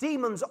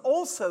 Demons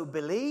also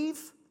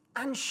believe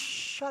and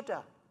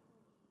shudder.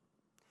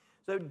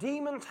 So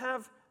demons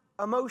have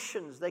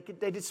emotions.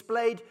 They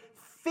displayed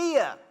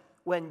fear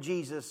when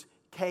Jesus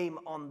came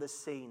on the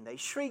scene. They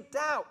shrieked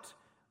out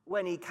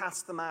when he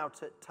cast them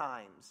out at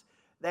times.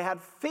 They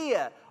had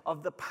fear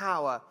of the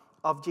power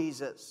of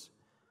Jesus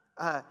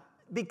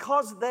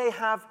because they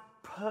have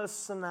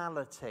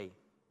personality.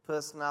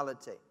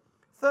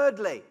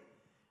 Thirdly,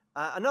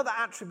 another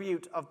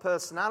attribute of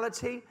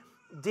personality,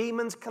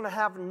 demons can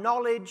have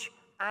knowledge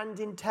and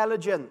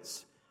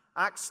intelligence.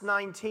 Acts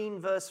 19,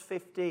 verse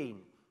 15.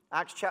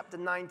 Acts chapter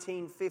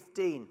 19,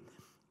 15.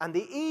 And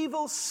the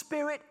evil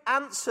spirit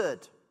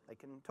answered, they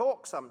can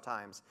talk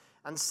sometimes,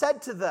 and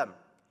said to them,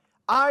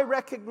 I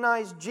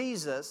recognize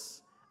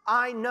Jesus,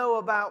 I know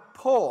about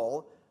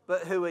Paul,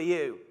 but who are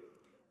you?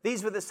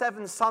 These were the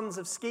 7 sons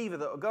of Sceva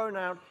that were going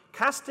out,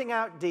 casting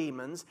out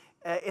demons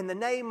in the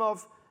name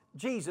of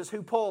Jesus,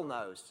 who Paul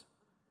knows.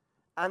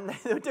 And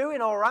they were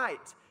doing all right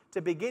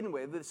to begin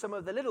with some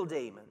of the little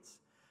demons.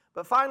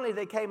 But finally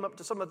they came up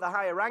to some of the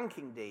higher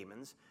ranking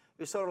demons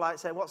who sort of like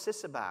saying, what's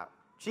this about?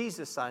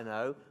 Jesus I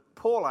know,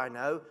 Paul I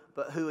know,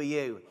 but who are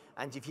you?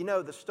 And if you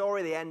know the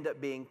story, they end up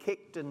being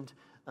kicked and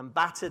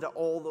battered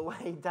all the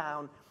way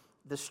down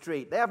the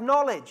street. They have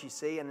knowledge, you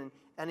see, and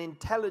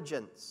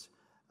intelligence.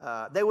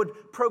 They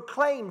would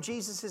proclaim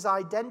Jesus'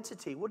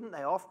 identity, wouldn't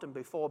they, often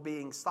before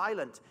being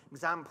silent.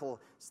 Examples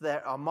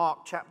there are Mark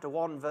chapter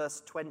 1,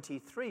 verse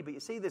 23. But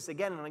you see this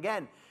again and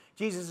again.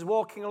 Jesus is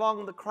walking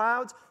along the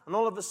crowds, and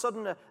all of a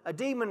sudden a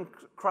demon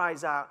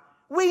cries out,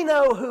 we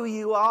know who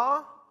you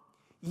are.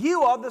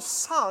 You are the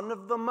Son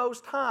of the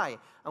Most High.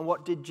 And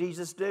what did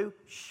Jesus do?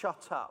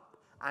 Shut up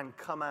and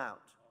come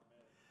out.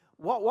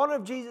 One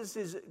of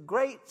Jesus'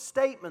 great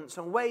statements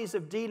and ways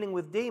of dealing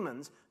with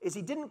demons is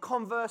he didn't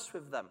converse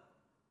with them,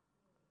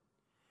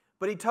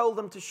 but he told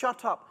them to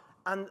shut up.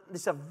 And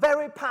it's a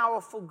very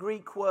powerful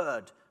Greek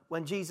word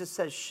when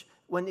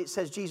it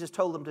says Jesus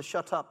told them to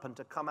shut up and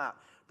to come out.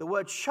 The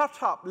word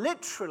shut up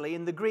literally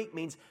in the Greek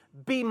means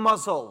be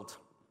muzzled.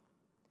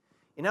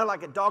 You know,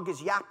 like a dog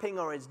is yapping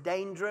or is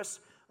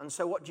dangerous. And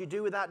so what do you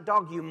do with that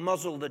dog? You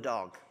muzzle the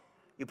dog.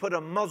 You put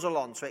a muzzle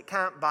on so it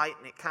can't bite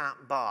and it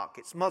can't bark.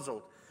 It's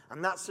muzzled.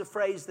 And that's the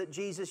phrase that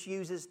Jesus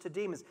uses to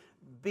demons.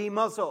 Be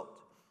muzzled.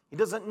 He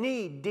doesn't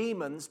need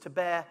demons to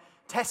bear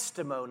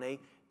testimony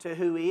to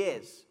who he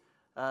is.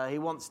 He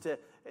wants to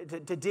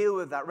deal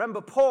with that.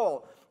 Remember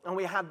Paul, and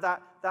we had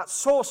that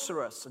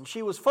sorceress, and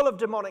she was full of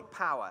demonic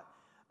power.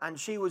 And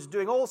she was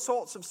doing all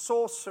sorts of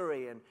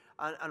sorcery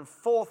and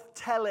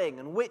forth-telling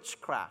and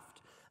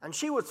witchcraft. And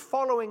she was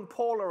following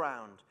Paul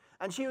around.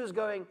 And she was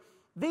going,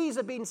 these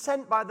have been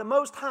sent by the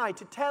Most High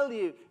to tell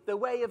you the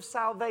way of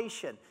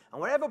salvation.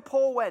 And wherever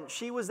Paul went,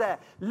 she was there.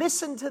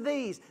 Listen to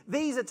these.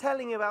 These are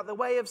telling you about the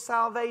way of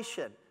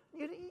salvation.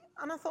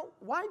 And I thought,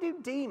 why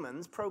do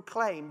demons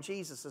proclaim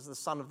Jesus as the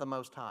Son of the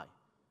Most High?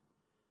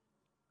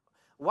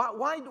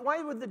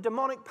 Why would the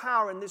demonic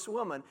power in this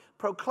woman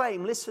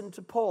proclaim, listen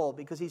to Paul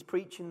because he's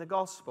preaching the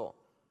gospel?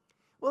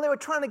 Well, they were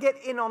trying to get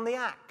in on the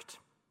act.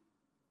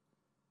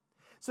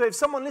 So if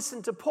someone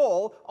listened to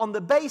Paul on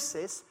the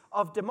basis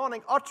of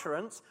demonic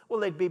utterance,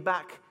 well, they'd be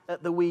back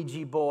at the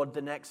Ouija board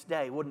the next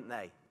day, wouldn't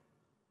they?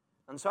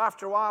 And so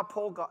after a while,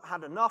 Paul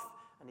had enough,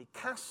 and he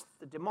cast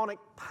the demonic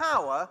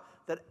power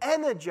that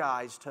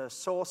energized her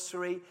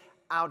sorcery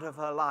out of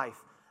her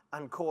life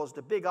and caused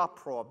a big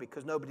uproar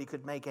because nobody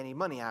could make any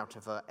money out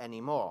of her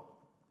anymore.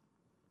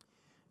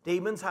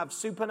 Demons have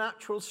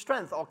supernatural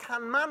strength or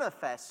can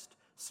manifest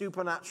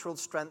supernatural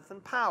strength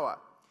and power.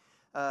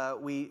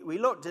 We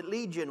looked at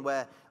Legion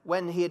where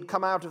when he had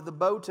come out of the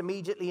boat,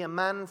 immediately a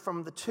man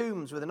from the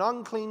tombs with an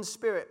unclean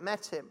spirit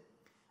met him.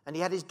 And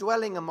he had his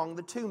dwelling among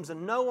the tombs,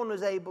 and no one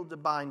was able to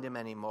bind him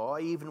anymore,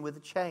 even with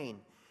a chain,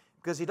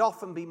 because he'd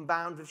often been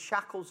bound with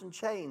shackles and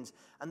chains,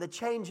 and the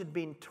chains had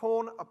been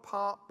torn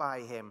apart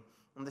by him,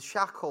 and the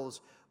shackles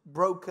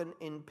broken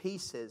in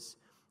pieces,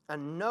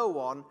 and no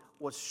one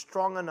was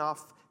strong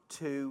enough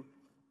to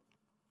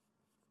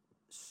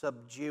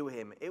subdue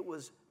him. It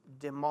was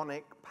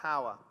demonic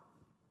power.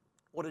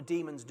 What are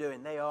demons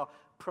doing? They are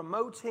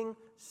promoting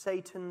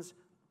Satan's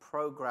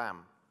program.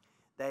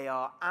 They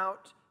are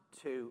out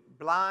to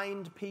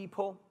blind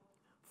people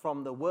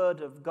from the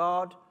Word of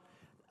God.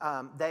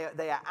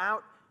 They are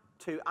out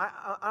to...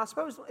 I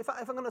suppose if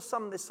I'm going to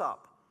sum this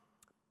up,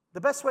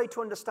 the best way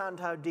to understand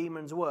how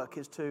demons work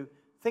is to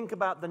think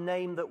about the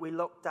name that we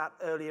looked at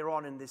earlier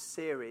on in this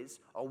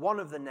series, or one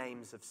of the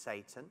names of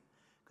Satan.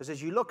 Because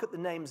as you look at the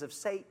names of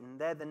Satan,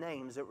 they're the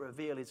names that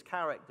reveal his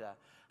character.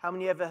 How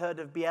many ever heard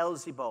of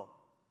Beelzebul?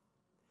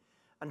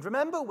 And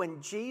remember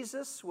when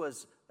Jesus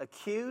was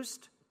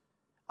accused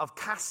of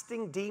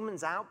casting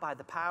demons out by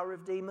the power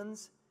of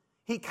demons?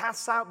 He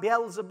casts out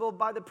Beelzebul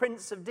by the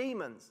prince of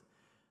demons.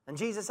 And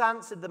Jesus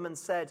answered them and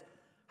said,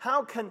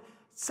 how can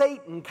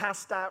Satan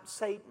cast out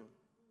Satan?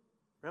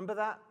 Remember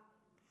that?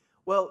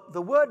 Well,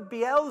 the word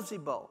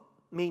Beelzebul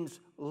means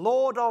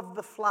Lord of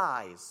the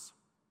Flies.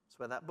 That's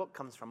where that book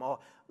comes from. Or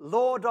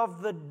Lord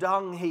of the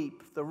Dung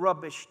Heap, the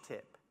rubbish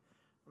tip.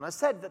 And I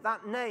said that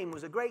that name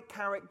was a great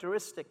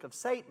characteristic of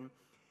Satan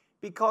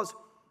because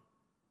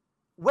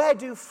where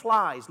do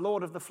flies,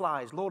 Lord of the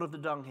Flies, Lord of the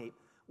Dung Heap,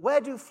 where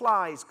do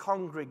flies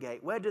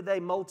congregate? Where do they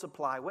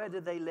multiply? Where do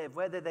they live?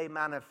 Where do they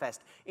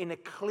manifest? In a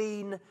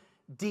clean,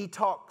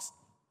 detox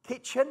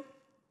kitchen?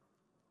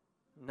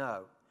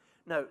 No.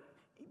 No.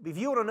 If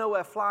you want to know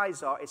where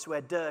flies are, it's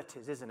where dirt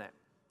is, isn't it?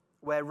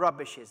 Where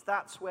rubbish is.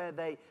 That's where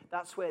they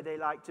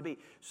like to be.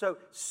 So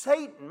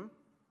Satan,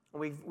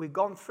 we've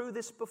gone through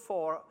this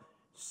before,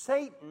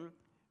 Satan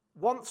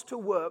wants to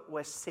work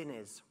where sin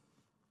is.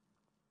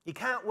 He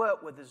can't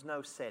work where there's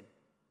no sin.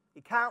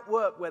 He can't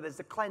work where there's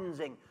a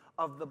cleansing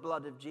of the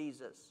blood of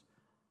Jesus.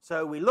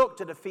 So we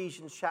looked at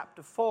Ephesians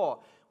chapter 4,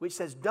 which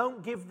says,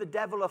 don't give the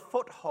devil a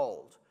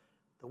foothold.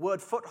 The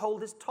word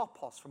foothold is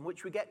topos, from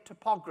which we get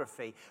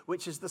topography,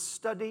 which is the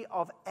study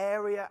of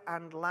area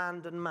and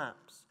land and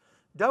maps.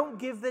 Don't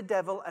give the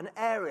devil an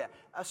area,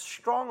 a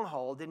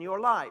stronghold in your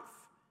life.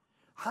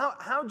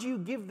 How do you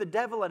give the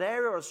devil an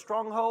area or a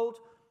stronghold?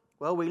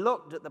 Well, we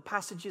looked at the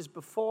passages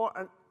before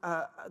and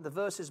the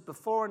verses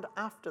before and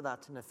after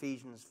that in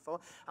Ephesians 4,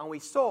 and we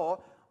saw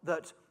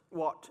that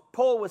what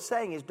Paul was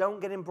saying is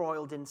don't get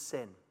embroiled in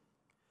sin.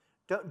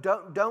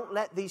 Don't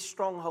let these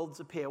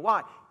strongholds appear.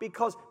 Why?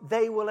 Because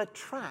they will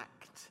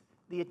attract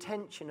the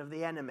attention of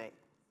the enemy.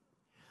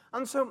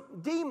 And so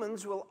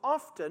demons will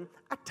often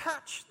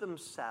attach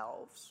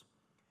themselves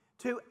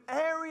to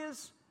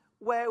areas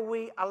where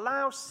we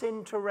allow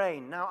sin to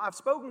reign. Now, I've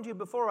spoken to you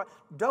before.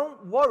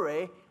 Don't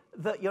worry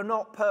that you're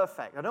not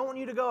perfect. I don't want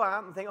you to go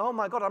out and think, oh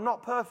my God, I'm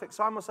not perfect,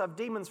 so I must have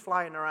demons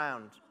flying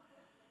around.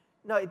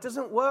 No, it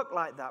doesn't work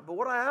like that. But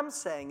what I am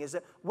saying is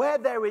that where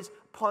there is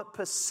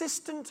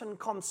persistent and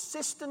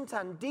consistent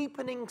and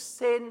deepening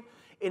sin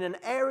in an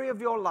area of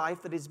your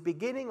life that is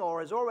beginning or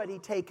has already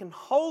taken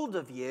hold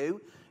of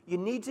you, you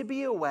need to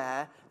be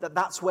aware that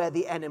that's where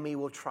the enemy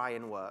will try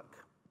and work.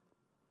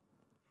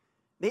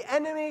 The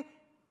enemy,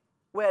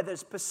 where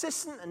there's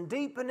persistent and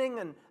deepening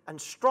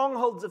and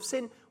strongholds of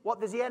sin, what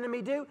does the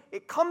enemy do?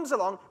 It comes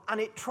along and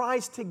it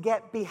tries to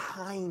get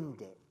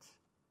behind it.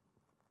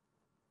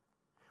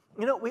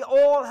 You know, we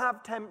all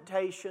have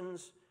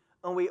temptations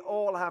and we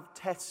all have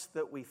tests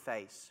that we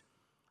face.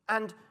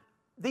 And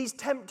these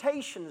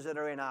temptations that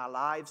are in our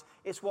lives,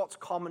 it's what's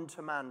common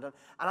to man. And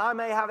I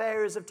may have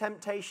areas of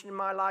temptation in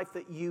my life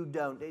that you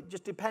don't. It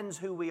just depends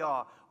who we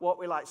are, what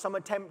we like. Some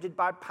are tempted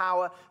by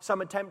power,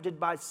 some are tempted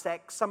by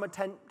sex, some are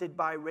tempted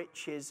by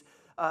riches.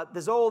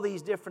 There's all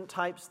these different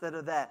types that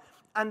are there.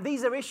 And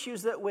these are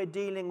issues that we're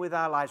dealing with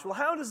our lives. Well,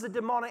 how does the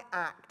demonic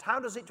act? How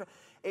does it?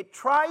 It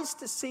tries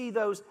to see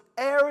those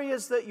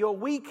areas that you're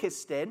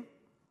weakest in,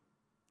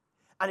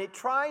 and it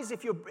tries,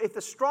 if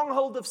the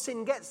stronghold of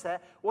sin gets there,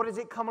 what does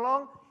it come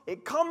along?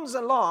 It comes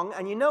along,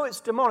 and you know it's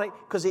demonic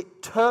because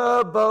it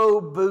turbo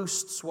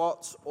boosts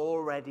what's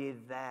already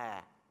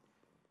there.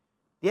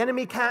 The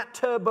enemy can't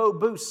turbo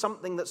boost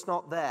something that's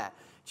not there.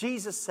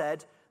 Jesus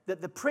said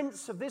that the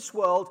prince of this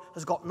world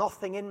has got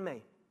nothing in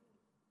me.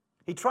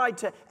 He tried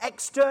to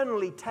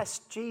externally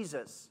test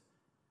Jesus,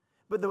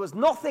 but there was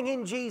nothing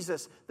in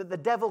Jesus that the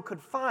devil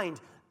could find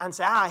and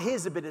say,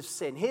 here's a bit of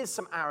sin, here's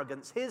some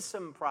arrogance, here's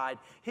some pride,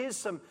 here's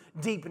some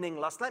deepening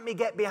lust. Let me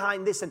get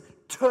behind this and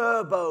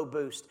turbo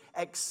boost,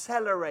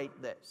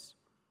 accelerate this.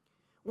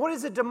 What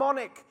is a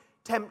demonic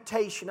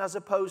temptation as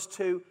opposed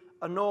to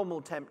a normal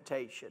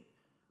temptation?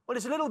 Well,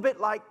 it's a little bit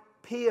like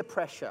peer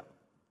pressure.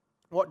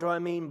 What do I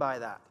mean by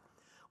that?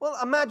 Well,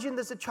 imagine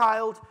there's a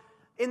child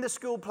in the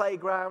school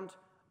playground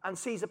and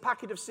sees a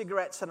packet of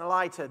cigarettes and a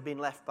lighter had been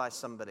left by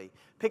somebody.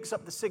 Picks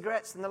up the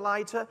cigarettes and the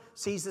lighter,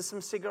 sees there's some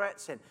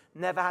cigarettes in.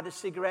 Never had a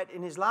cigarette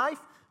in his life,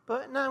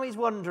 but now he's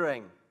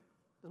wondering,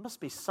 there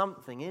must be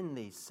something in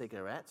these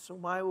cigarettes, so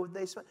why would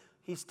they smell?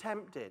 He's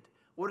tempted.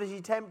 What is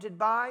he tempted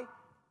by?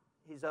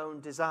 His own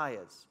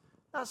desires.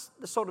 That's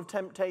the sort of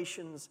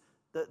temptations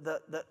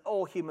that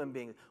all human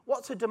beings.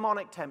 What's a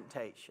demonic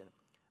temptation?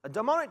 A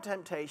demonic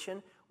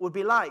temptation would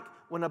be like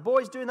when a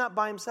boy's doing that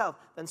by himself,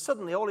 then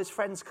suddenly all his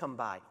friends come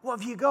by. What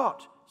have you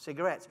got?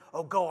 Cigarettes.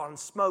 Oh, go on,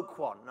 smoke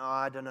one. No,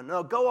 I don't know.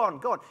 No, go on.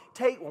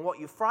 Take one. What,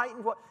 you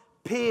frightened? What?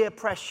 Peer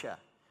pressure.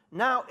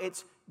 Now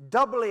it's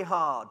doubly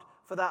hard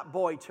for that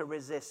boy to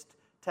resist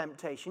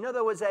temptation. You know,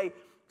 there was a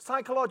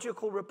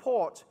psychological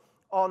report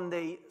on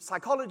the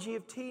psychology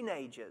of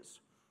teenagers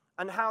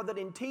and how that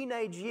in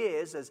teenage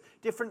years, as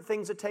different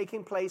things are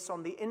taking place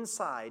on the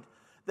inside,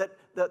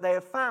 that they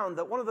have found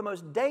that one of the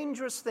most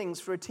dangerous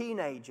things for a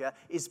teenager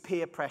is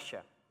peer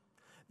pressure.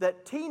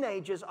 That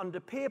teenagers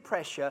under peer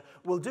pressure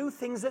will do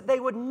things that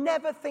they would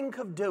never think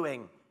of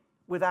doing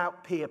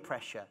without peer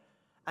pressure.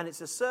 And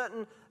it's a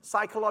certain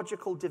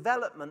psychological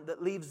development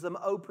that leaves them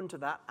open to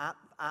that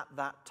at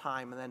that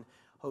time. And then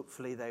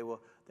hopefully they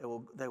will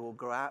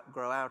grow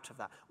out of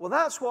that. Well,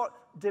 that's what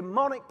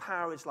demonic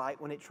power is like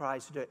when it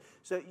tries to do it.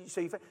 So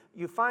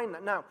you find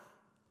that now,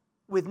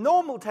 with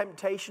normal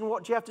temptation,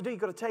 what do you have to do? You've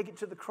got to take it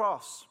to the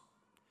cross.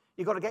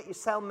 You've got to get your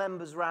cell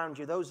members around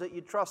you, those that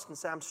you trust, and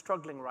say, I'm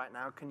struggling right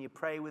now. Can you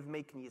pray with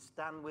me? Can you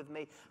stand with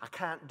me? I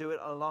can't do it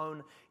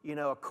alone. You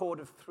know, a cord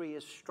of three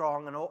is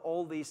strong, and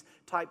all these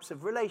types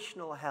of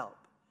relational help.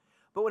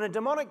 But when a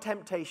demonic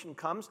temptation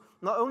comes,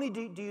 not only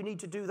do you need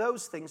to do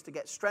those things to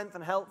get strength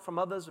and help from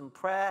others and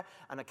prayer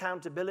and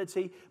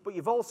accountability, but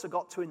you've also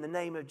got to, in the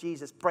name of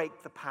Jesus,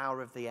 break the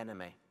power of the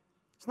enemy.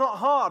 It's not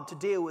hard to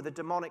deal with a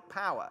demonic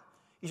power.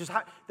 You just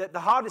the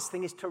hardest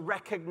thing is to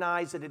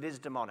recognize that it is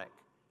demonic.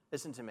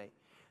 Listen to me.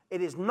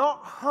 It is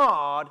not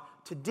hard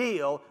to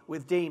deal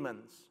with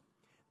demons.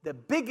 The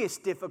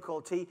biggest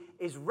difficulty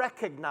is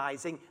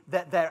recognizing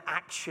that they're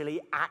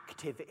actually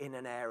active in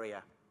an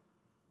area.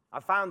 I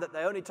found that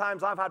the only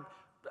times I've had,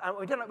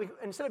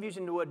 instead of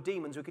using the word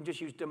demons, we can just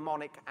use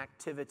demonic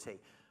activity.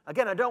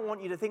 Again, I don't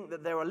want you to think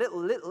that there are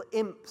little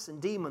imps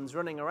and demons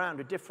running around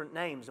with different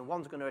names, and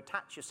one's going to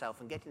attach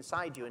yourself and get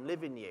inside you and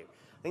live in you.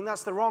 I think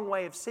that's the wrong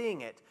way of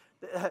seeing it.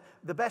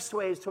 The best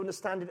way is to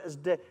understand it as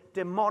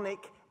demonic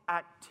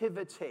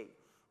activity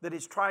that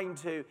is trying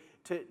to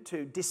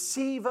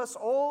deceive us.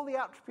 All the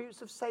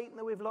attributes of Satan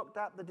that we've looked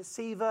at, the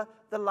deceiver,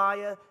 the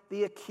liar,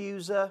 the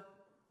accuser,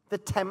 the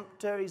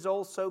tempter is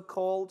also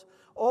called.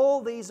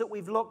 All these that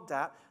we've looked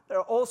at,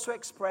 they're also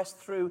expressed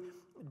through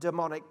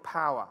demonic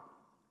power.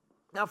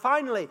 Now,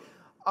 finally,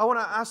 I want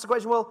to ask the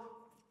question, well,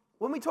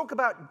 when we talk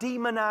about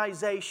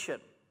demonization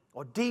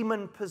or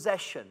demon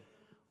possession,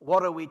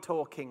 what are we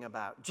talking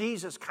about?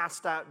 Jesus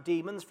cast out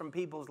demons from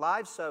people's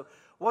lives, so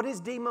what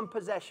is demon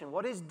possession?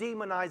 What is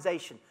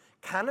demonization?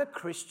 Can a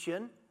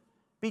Christian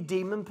be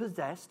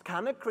demon-possessed?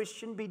 Can a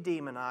Christian be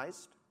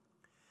demonized?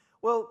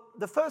 Well,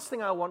 the first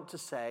thing I want to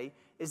say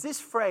is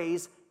this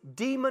phrase,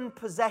 demon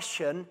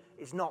possession,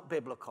 is not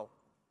biblical.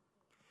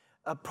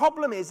 A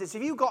problem is if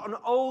you've got an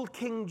old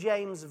King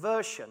James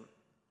version,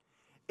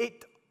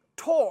 it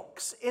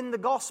talks in the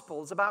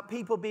Gospels about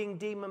people being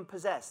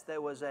demon-possessed. There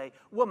was a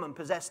woman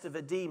possessed of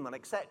a demon,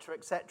 etc.,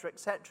 etc.,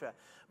 etc.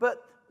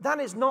 But that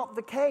is not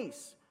the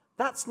case.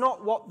 That's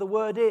not what the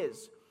word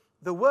is.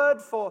 The word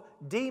for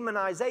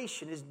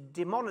demonization is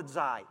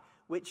demonizai,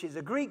 which is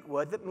a Greek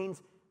word that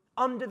means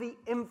under the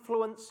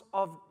influence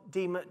of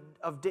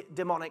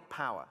demonic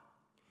power.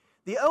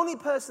 The only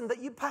person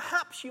that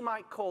perhaps you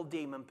might call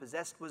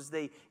demon-possessed was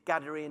the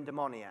Gadarene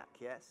demoniac,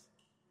 yes?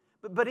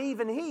 But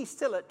even he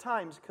still at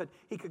times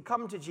could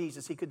come to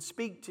Jesus, he could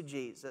speak to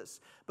Jesus,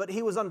 but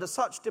he was under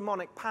such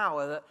demonic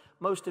power that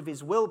most of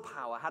his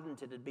willpower, had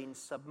been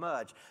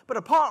submerged. But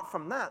apart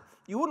from that,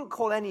 you wouldn't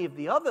call any of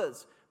the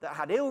others that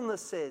had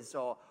illnesses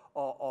or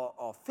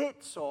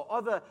fits or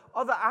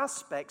other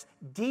aspects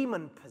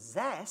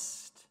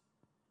demon-possessed.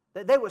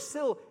 They were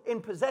still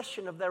in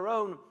possession of their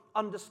own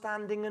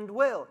understanding and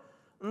will.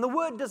 And the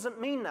word doesn't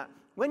mean that.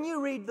 When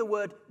you read the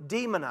word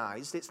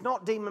demonized, it's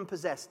not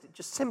demon-possessed. It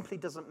just simply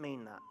doesn't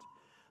mean that.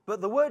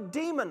 But the word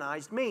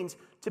demonized means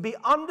to be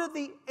under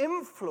the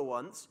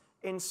influence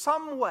in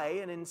some way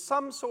and in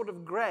some sort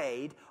of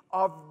grade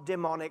of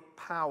demonic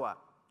power.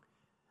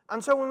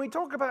 And so when we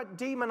talk about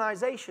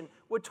demonization,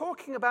 we're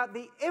talking about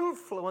the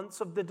influence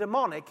of the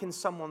demonic in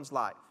someone's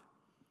life.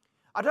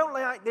 I don't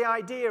like the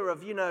idea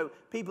of,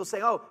 people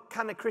saying, oh,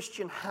 can a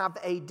Christian have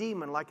a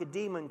demon, like a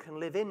demon can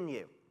live in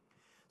you?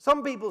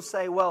 Some people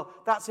say, well,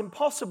 that's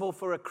impossible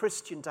for a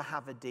Christian to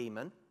have a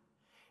demon,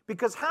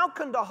 because how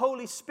can the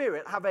Holy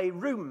Spirit have a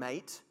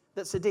roommate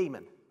that's a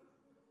demon?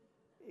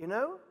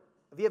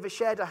 Have you ever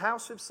shared a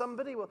house with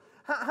somebody? Well,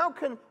 how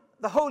can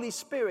the Holy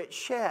Spirit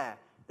share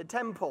the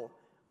temple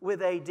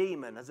with a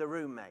demon as a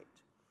roommate?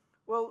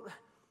 Well,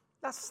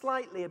 that's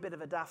slightly a bit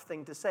of a daft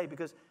thing to say,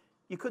 because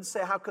you could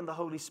say, how can the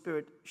Holy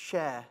Spirit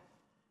share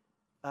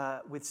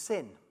with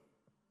sin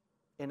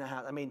in a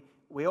house? I mean,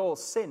 we all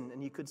sin,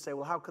 and you could say,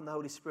 well, how can the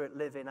Holy Spirit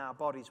live in our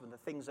bodies when the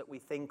things that we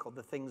think or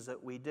the things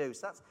that we do?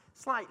 So that's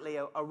slightly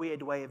a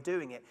weird way of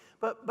doing it.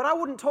 But I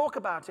wouldn't talk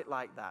about it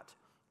like that.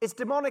 It's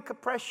demonic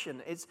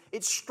oppression. It's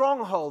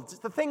strongholds.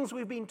 It's the things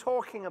we've been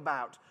talking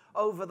about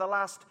over the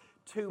last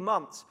 2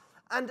 months.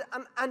 And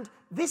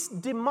this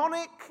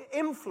demonic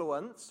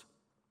influence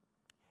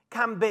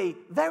can be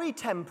very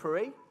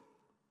temporary.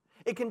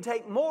 It can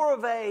take more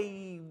of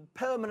a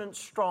permanent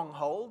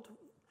stronghold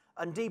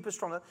and deeper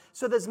stronghold.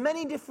 So there's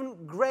many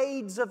different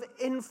grades of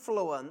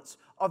influence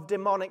of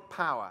demonic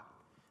power.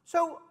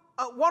 So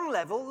at one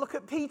level, look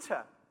at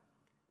Peter.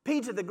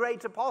 Peter, the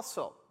great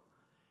apostle.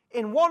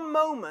 In one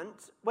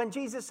moment, when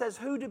Jesus says,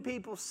 who do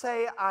people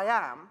say I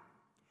am?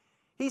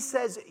 He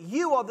says,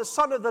 you are the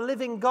Son of the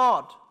living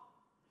God.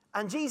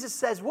 And Jesus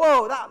says,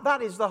 whoa,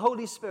 that is the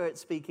Holy Spirit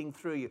speaking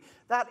through you.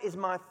 That is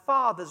my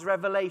Father's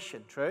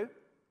revelation, true?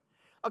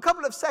 A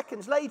couple of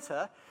seconds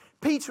later,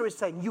 Peter is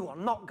saying, you are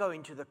not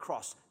going to the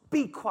cross.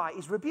 Be quiet.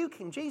 He's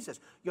rebuking Jesus.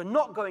 You're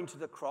not going to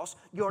the cross.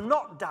 You're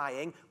not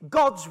dying.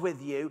 God's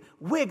with you.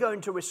 We're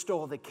going to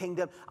restore the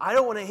kingdom. I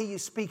don't want to hear you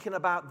speaking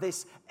about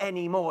this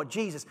anymore,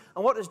 Jesus.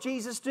 And what does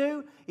Jesus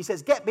do? He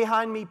says, get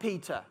behind me,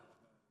 Peter.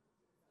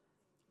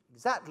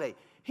 Exactly.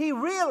 He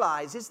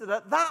realizes that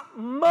at that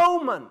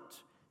moment,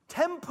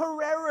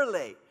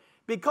 temporarily,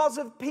 because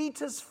of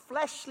Peter's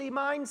fleshly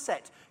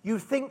mindset, you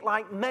think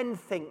like men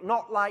think,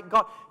 not like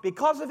God.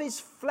 Because of his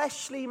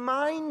fleshly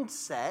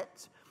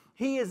mindset,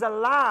 he is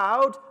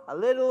allowed a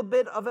little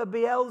bit of a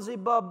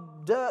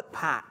Beelzebub dirt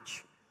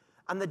patch.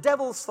 And the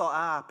devils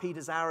thought,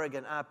 Peter's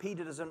arrogant.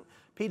 Peter doesn't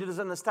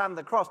understand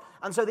the cross.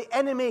 And so the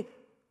enemy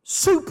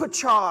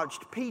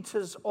supercharged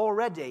Peter's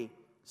already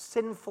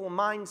sinful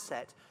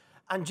mindset.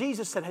 And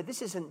Jesus said, hey,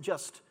 this isn't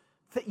just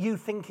you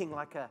thinking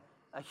like a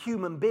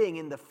human being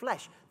in the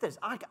flesh.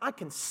 I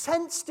can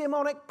sense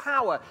demonic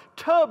power,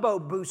 turbo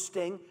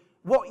boosting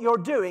what you're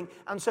doing.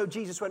 And so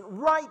Jesus went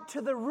right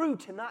to the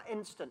root in that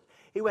instant.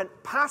 He went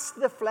past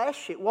the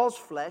flesh, it was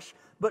flesh,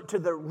 but to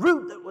the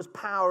root that was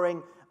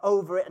powering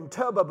over it and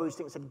turbo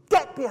boosting and said,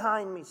 get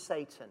behind me,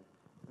 Satan.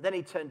 And then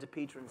he turned to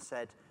Peter and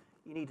said,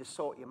 you need to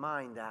sort your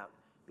mind out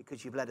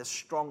because you've let a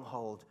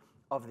stronghold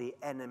of the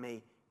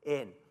enemy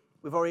in.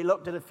 We've already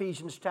looked at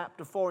Ephesians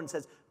chapter 4 and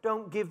says,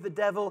 don't give the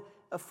devil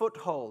a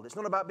foothold. It's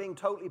not about being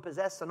totally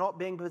possessed or not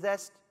being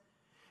possessed.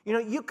 You know,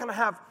 you can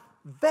have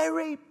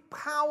very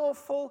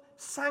powerful,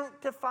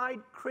 sanctified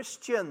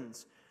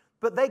Christians,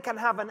 but they can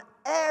have an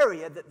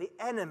area that the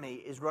enemy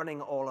is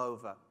running all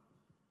over. I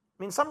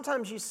mean,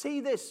 sometimes you see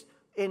this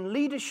in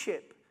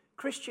leadership,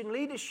 Christian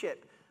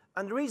leadership.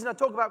 And the reason I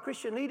talk about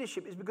Christian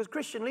leadership is because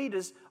Christian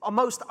leaders are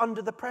most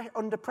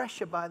under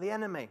pressure by the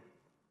enemy.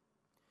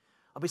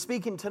 I'll be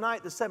speaking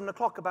tonight at 7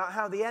 o'clock about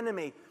how the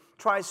enemy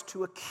tries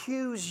to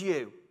accuse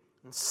you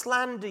and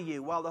slander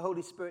you while the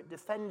Holy Spirit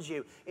defends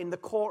you in the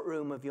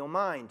courtroom of your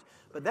mind.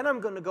 But then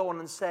I'm going to go on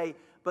and say,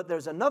 but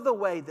there's another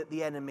way that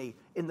the enemy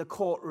in the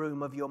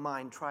courtroom of your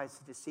mind tries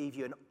to deceive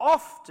you. And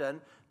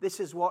often, this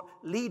is what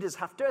leaders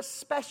have to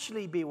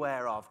especially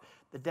beware of.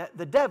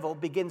 The devil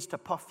begins to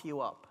puff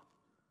you up.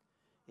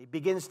 He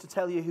begins to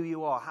tell you who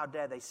you are. How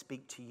dare they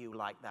speak to you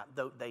like that?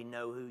 Don't they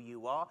know who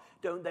you are?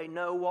 Don't they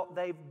know what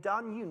they've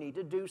done? You need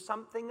to do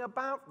something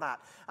about that.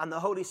 And the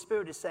Holy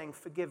Spirit is saying,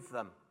 forgive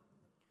them.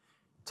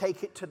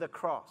 Take it to the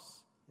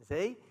cross. You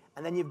see?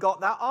 And then you've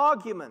got that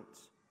argument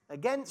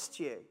against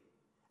you.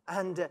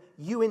 And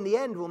you, in the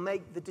end, will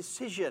make the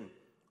decision.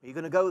 Are you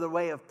going to go the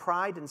way of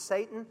pride and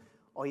Satan?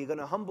 Or are you going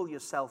to humble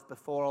yourself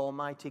before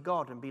Almighty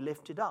God and be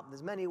lifted up?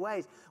 There's many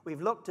ways.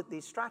 We've looked at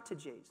these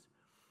strategies.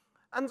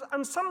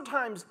 And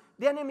sometimes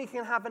the enemy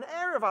can have an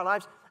area of our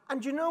lives.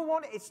 And you know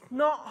what? It's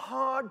not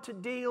hard to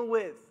deal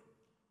with.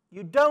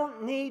 You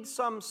don't need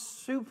some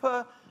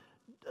super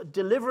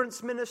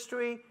deliverance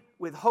ministry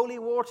with holy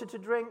water to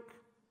drink.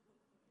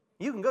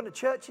 You can go to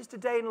churches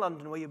today in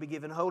London where you'll be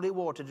given holy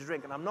water to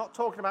drink. And I'm not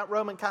talking about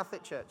Roman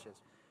Catholic churches.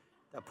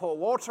 They'll pour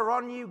water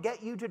on you,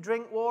 get you to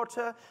drink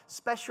water,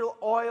 special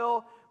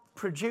oil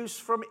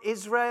produced from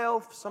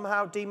Israel.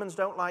 Somehow demons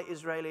don't like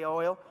Israeli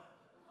oil.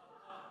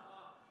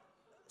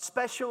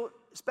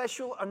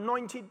 Special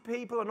anointed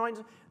people,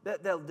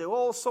 they'll do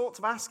all sorts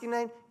of asking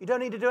names. You don't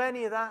need to do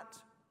any of that.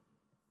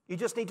 You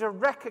just need to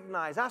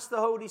recognize, ask the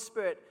Holy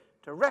Spirit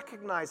to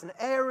recognize an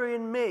area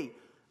in me.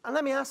 And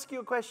let me ask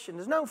you a question.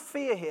 There's no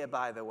fear here,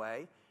 by the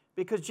way,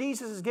 because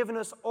Jesus has given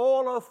us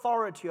all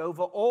authority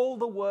over all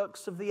the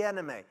works of the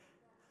enemy.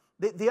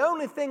 The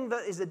only thing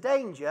that is a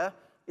danger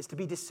is to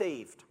be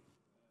deceived.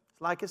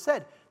 Like I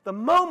said, the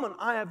moment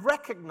I have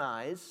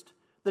recognized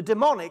the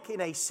demonic in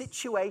a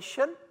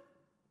situation,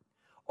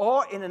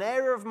 or in an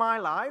area of my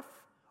life,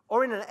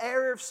 or in an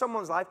area of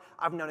someone's life,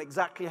 I've known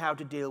exactly how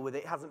to deal with it.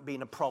 It hasn't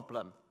been a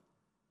problem.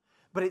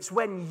 But it's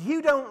when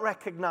you don't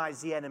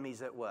recognize the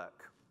enemy's at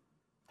work.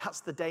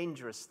 That's the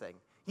dangerous thing.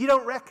 You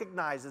don't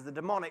recognize there's the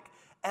demonic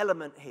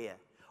element here.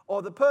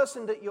 Or the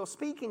person that you're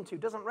speaking to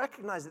doesn't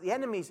recognize that the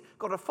enemy's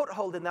got a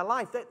foothold in their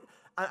life.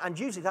 And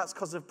usually that's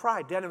because of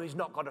pride. The enemy's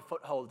not got a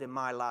foothold in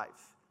my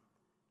life.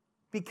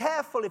 Be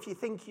careful if you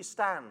think you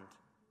stand.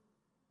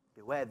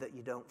 Beware that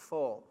you don't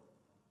fall.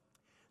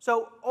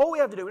 So all we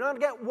have to do, we don't have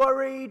to get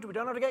worried, we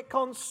don't have to get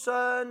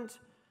concerned.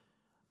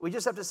 We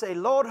just have to say,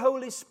 Lord,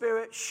 Holy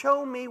Spirit,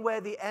 show me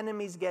where the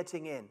enemy's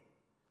getting in.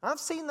 And I've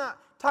seen that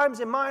times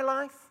in my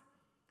life,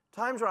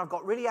 times where I've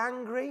got really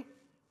angry.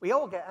 We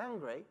all get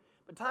angry,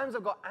 but times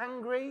I've got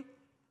angry,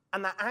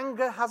 and that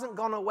anger hasn't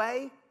gone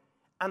away,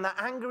 and that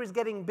anger is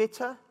getting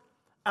bitter,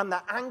 and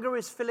that anger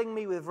is filling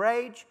me with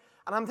rage.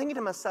 And I'm thinking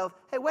to myself,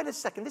 hey, wait a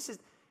second, this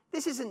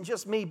isn't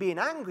just me being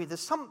angry.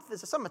 There's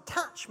some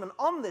attachment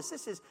on this.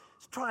 This is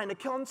trying to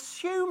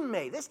consume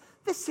me.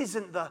 This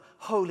isn't the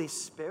Holy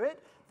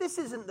Spirit. This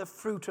isn't the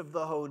fruit of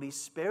the Holy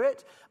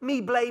Spirit.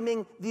 Me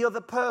blaming the other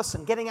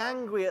person, getting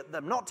angry at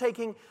them, not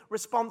taking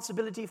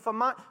responsibility for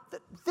my...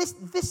 This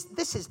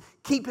is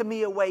keeping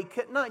me awake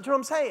at night. Do you know what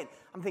I'm saying?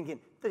 I'm thinking,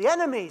 the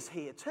enemy's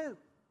here too.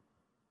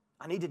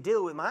 I need to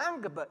deal with my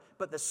anger,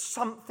 but there's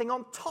something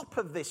on top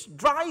of this,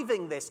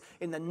 driving this.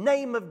 In the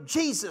name of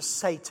Jesus,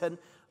 Satan,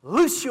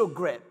 loose your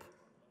grip.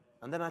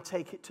 And then I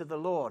take it to the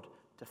Lord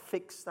to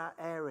fix that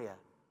area.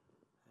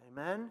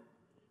 Amen?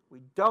 We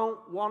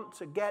don't want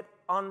to get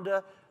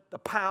under the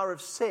power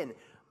of sin.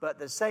 But at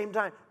the same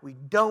time, we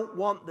don't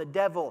want the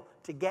devil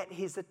to get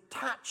his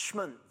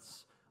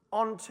attachments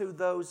onto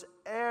those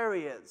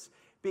areas.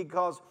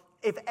 Because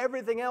if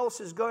everything else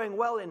is going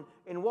well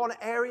in one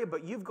area,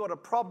 but you've got a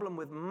problem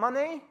with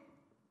money,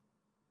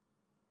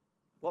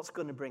 what's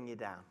going to bring you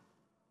down?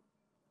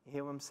 You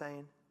hear what I'm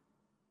saying?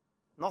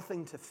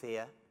 Nothing to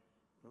fear.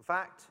 In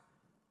fact,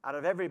 out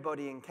of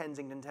everybody in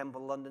Kensington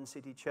Temple, London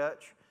City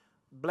Church,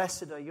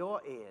 blessed are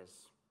your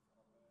ears,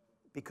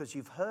 because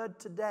you've heard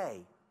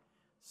today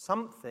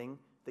something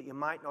that you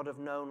might not have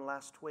known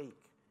last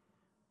week.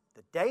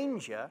 The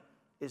danger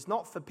is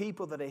not for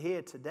people that are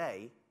here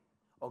today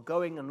or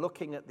going and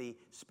looking at the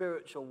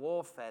spiritual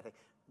warfare thing.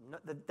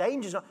 The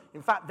danger is not,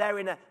 in fact, they're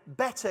in a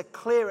better,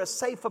 clearer,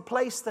 safer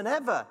place than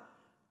ever.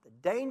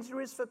 The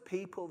danger is for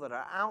people that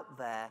are out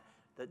there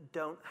that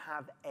don't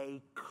have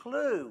a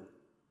clue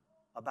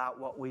about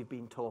what we've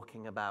been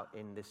talking about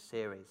in this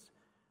series.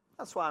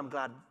 That's why I'm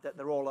glad that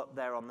they're all up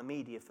there on the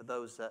media for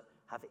those that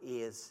have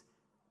ears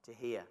to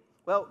hear.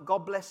 Well,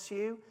 God bless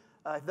you.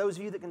 Those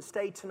of you that can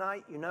stay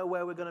tonight, you know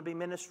where we're going to be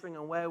ministering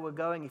and where we're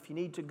going. If you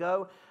need to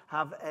go,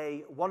 have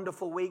a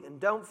wonderful week. And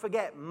don't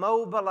forget,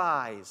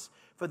 mobilize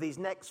for these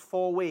next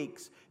 4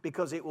 weeks,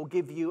 because it will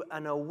give you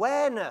an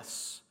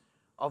awareness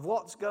of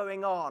what's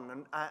going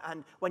on.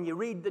 And when you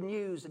read the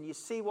news and you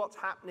see what's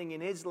happening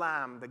in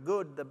Islam, the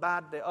good, the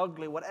bad, the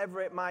ugly,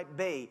 whatever it might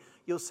be,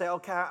 you'll say,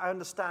 okay, I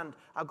understand.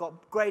 I've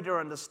got greater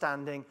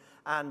understanding,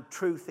 and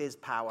truth is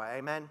power.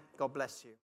 Amen. God bless you.